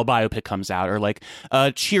Weird Al biopic comes out, or like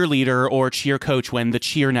a cheerleader or cheer coach when the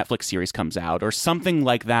Cheer Netflix series comes out, or something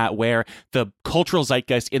like that where the cultural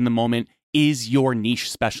zeitgeist in the moment is your niche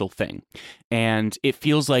special thing. And it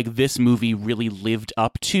feels like this movie really lived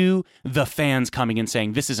up to the fans coming and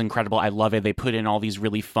saying, this is incredible, I love it. They put in all these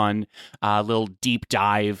really fun little deep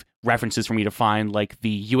dive references for me to find, like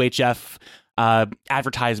the UHF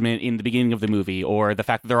advertisement in the beginning of the movie, or the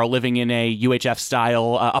fact that they're all living in a UHF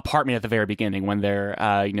style apartment at the very beginning when they're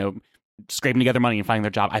scraping together money and finding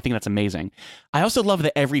their job. I think that's amazing. I also love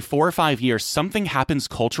that every 4 or 5 years, something happens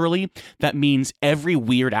culturally that means every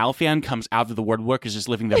Weird Al fan comes out of the woodwork is just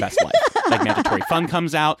living their best life. Like Mandatory Fun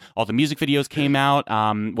comes out, all the music videos came out,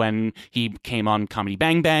 when he came on Comedy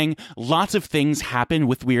Bang Bang. Lots of things happen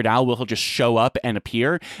with Weird Al where he'll just show up and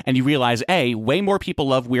appear, and you realize, A, way more people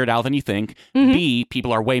love Weird Al than you think, B,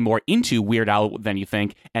 people are way more into Weird Al than you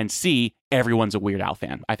think, and C, everyone's a Weird Al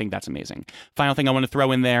fan. I think that's amazing. Final thing I want to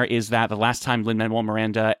throw in there is that the last time Lin-Manuel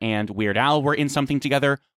Miranda and Weird Al were in something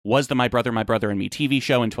together was the My Brother and Me TV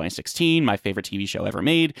show in 2016, my favorite TV show ever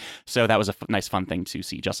made. So that was a nice, fun thing to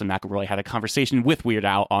see. Justin McElroy had a conversation with Weird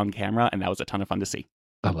Al on camera, and that was a ton of fun to see.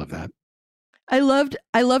 I love that. I loved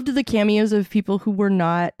the cameos of people who were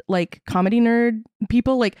not like comedy nerd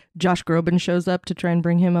people. Like Josh Groban shows up to try and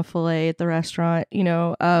bring him a filet at the restaurant,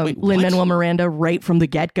 Lin-Manuel Miranda right from the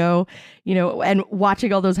get-go, and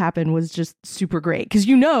watching all those happen was just super great. Cause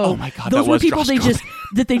oh my God, those were people they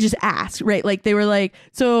just asked, right? Like they were like,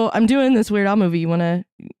 so I'm doing this Weird Al movie. You want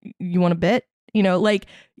a bit? The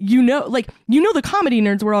comedy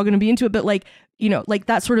nerds were all going to be into it, but like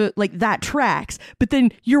that sort of like that tracks. But then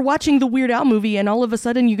you're watching the Weird Al movie and all of a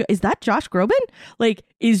sudden you go, is that Josh Groban?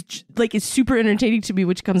 It's super entertaining to me,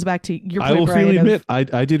 which comes back to your point, I will Brian, freely admit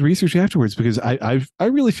I did research afterwards because I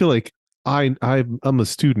really feel like I'm a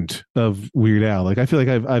student of Weird Al. Like I feel like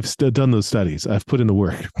I've done those studies. I've put in the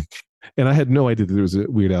work. And I had no idea that there was a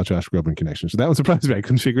Weird Al Josh Groban connection. So that one surprised me. I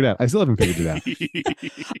couldn't figure it out. I still haven't figured it out.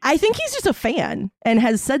 I think he's just a fan and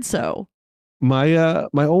has said so. My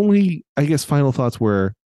only, I guess, final thoughts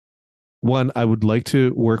were, one, I would like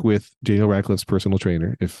to work with Daniel Radcliffe's personal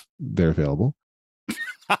trainer if they're available.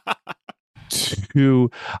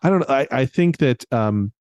 Two, I don't know. I think that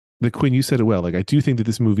the Quinn, you said it well. Like I do think that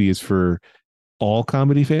this movie is for all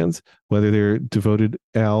comedy fans, whether they're devoted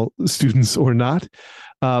Al students or not.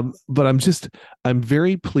 But I'm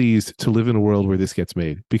very pleased to live in a world where this gets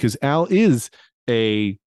made, because Al is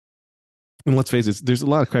and let's face it, there's a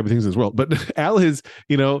lot of crappy things in this world, but Al is,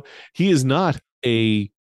 he is not a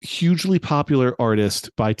hugely popular artist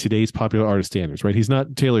by today's popular artist standards, right? He's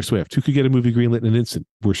not Taylor Swift, who could get a movie greenlit in an instant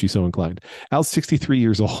were she so inclined. Al's 63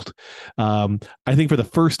 years old. I think for the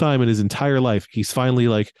first time in his entire life, he's finally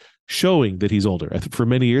like showing that he's older. For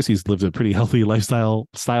many years, he's lived a pretty healthy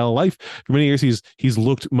style life. For many years, he's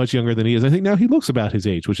looked much younger than he is. I think now he looks about his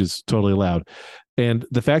age, which is totally allowed. And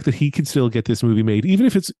the fact that he can still get this movie made, even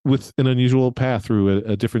if it's with an unusual path through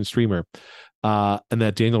a different streamer, and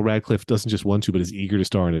that Daniel Radcliffe doesn't just want to, but is eager to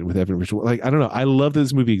star in it with Evan Rachel. Like, I don't know. I love that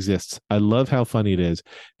this movie exists. I love how funny it is.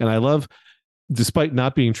 And I love, despite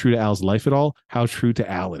not being true to Al's life at all, how true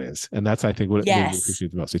to Al it is. And that's, I think, what it made me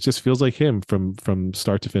appreciate the most. It just feels like him from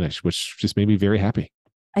start to finish, which just made me very happy.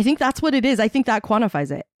 I think that's what it is. I think that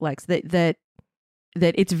quantifies it, Lex, that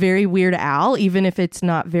it's very Weird Al, even if it's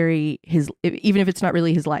not really his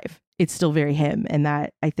life. It's still very him. And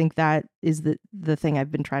that, I think that is the thing I've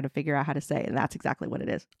been trying to figure out how to say. And that's exactly what it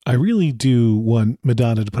is. I really do want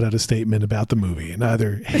Madonna to put out a statement about the movie and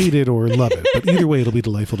either hate it or love it. But either way, it'll be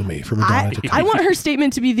delightful to me for Madonna to I want her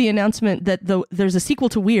statement to be the announcement that there's a sequel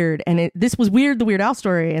to Weird. And this was Weird, the Weird Al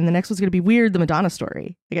story. And the next one's going to be Weird, the Madonna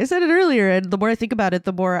story. Like I said it earlier. And the more I think about it,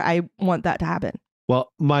 the more I want that to happen.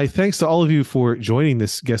 Well, my thanks to all of you for joining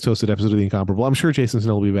this guest hosted episode of The Incomparable. I'm sure Jason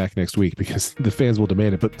Snell will be back next week because the fans will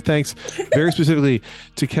demand it. But thanks very specifically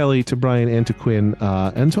to Kelly, to Brian, and to Quinn,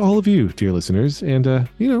 and to all of you, dear listeners. And,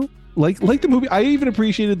 like the movie, I even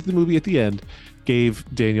appreciated that the movie at the end gave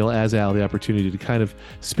Daniel as Al the opportunity to kind of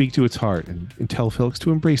speak to its heart and tell folks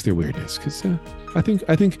to embrace their weirdness. Because I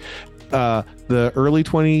think the early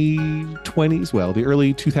 2020s, well, the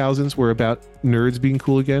early 2000s were about nerds being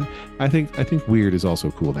cool again. I think weird is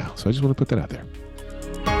also cool now. So I just want to put that out there.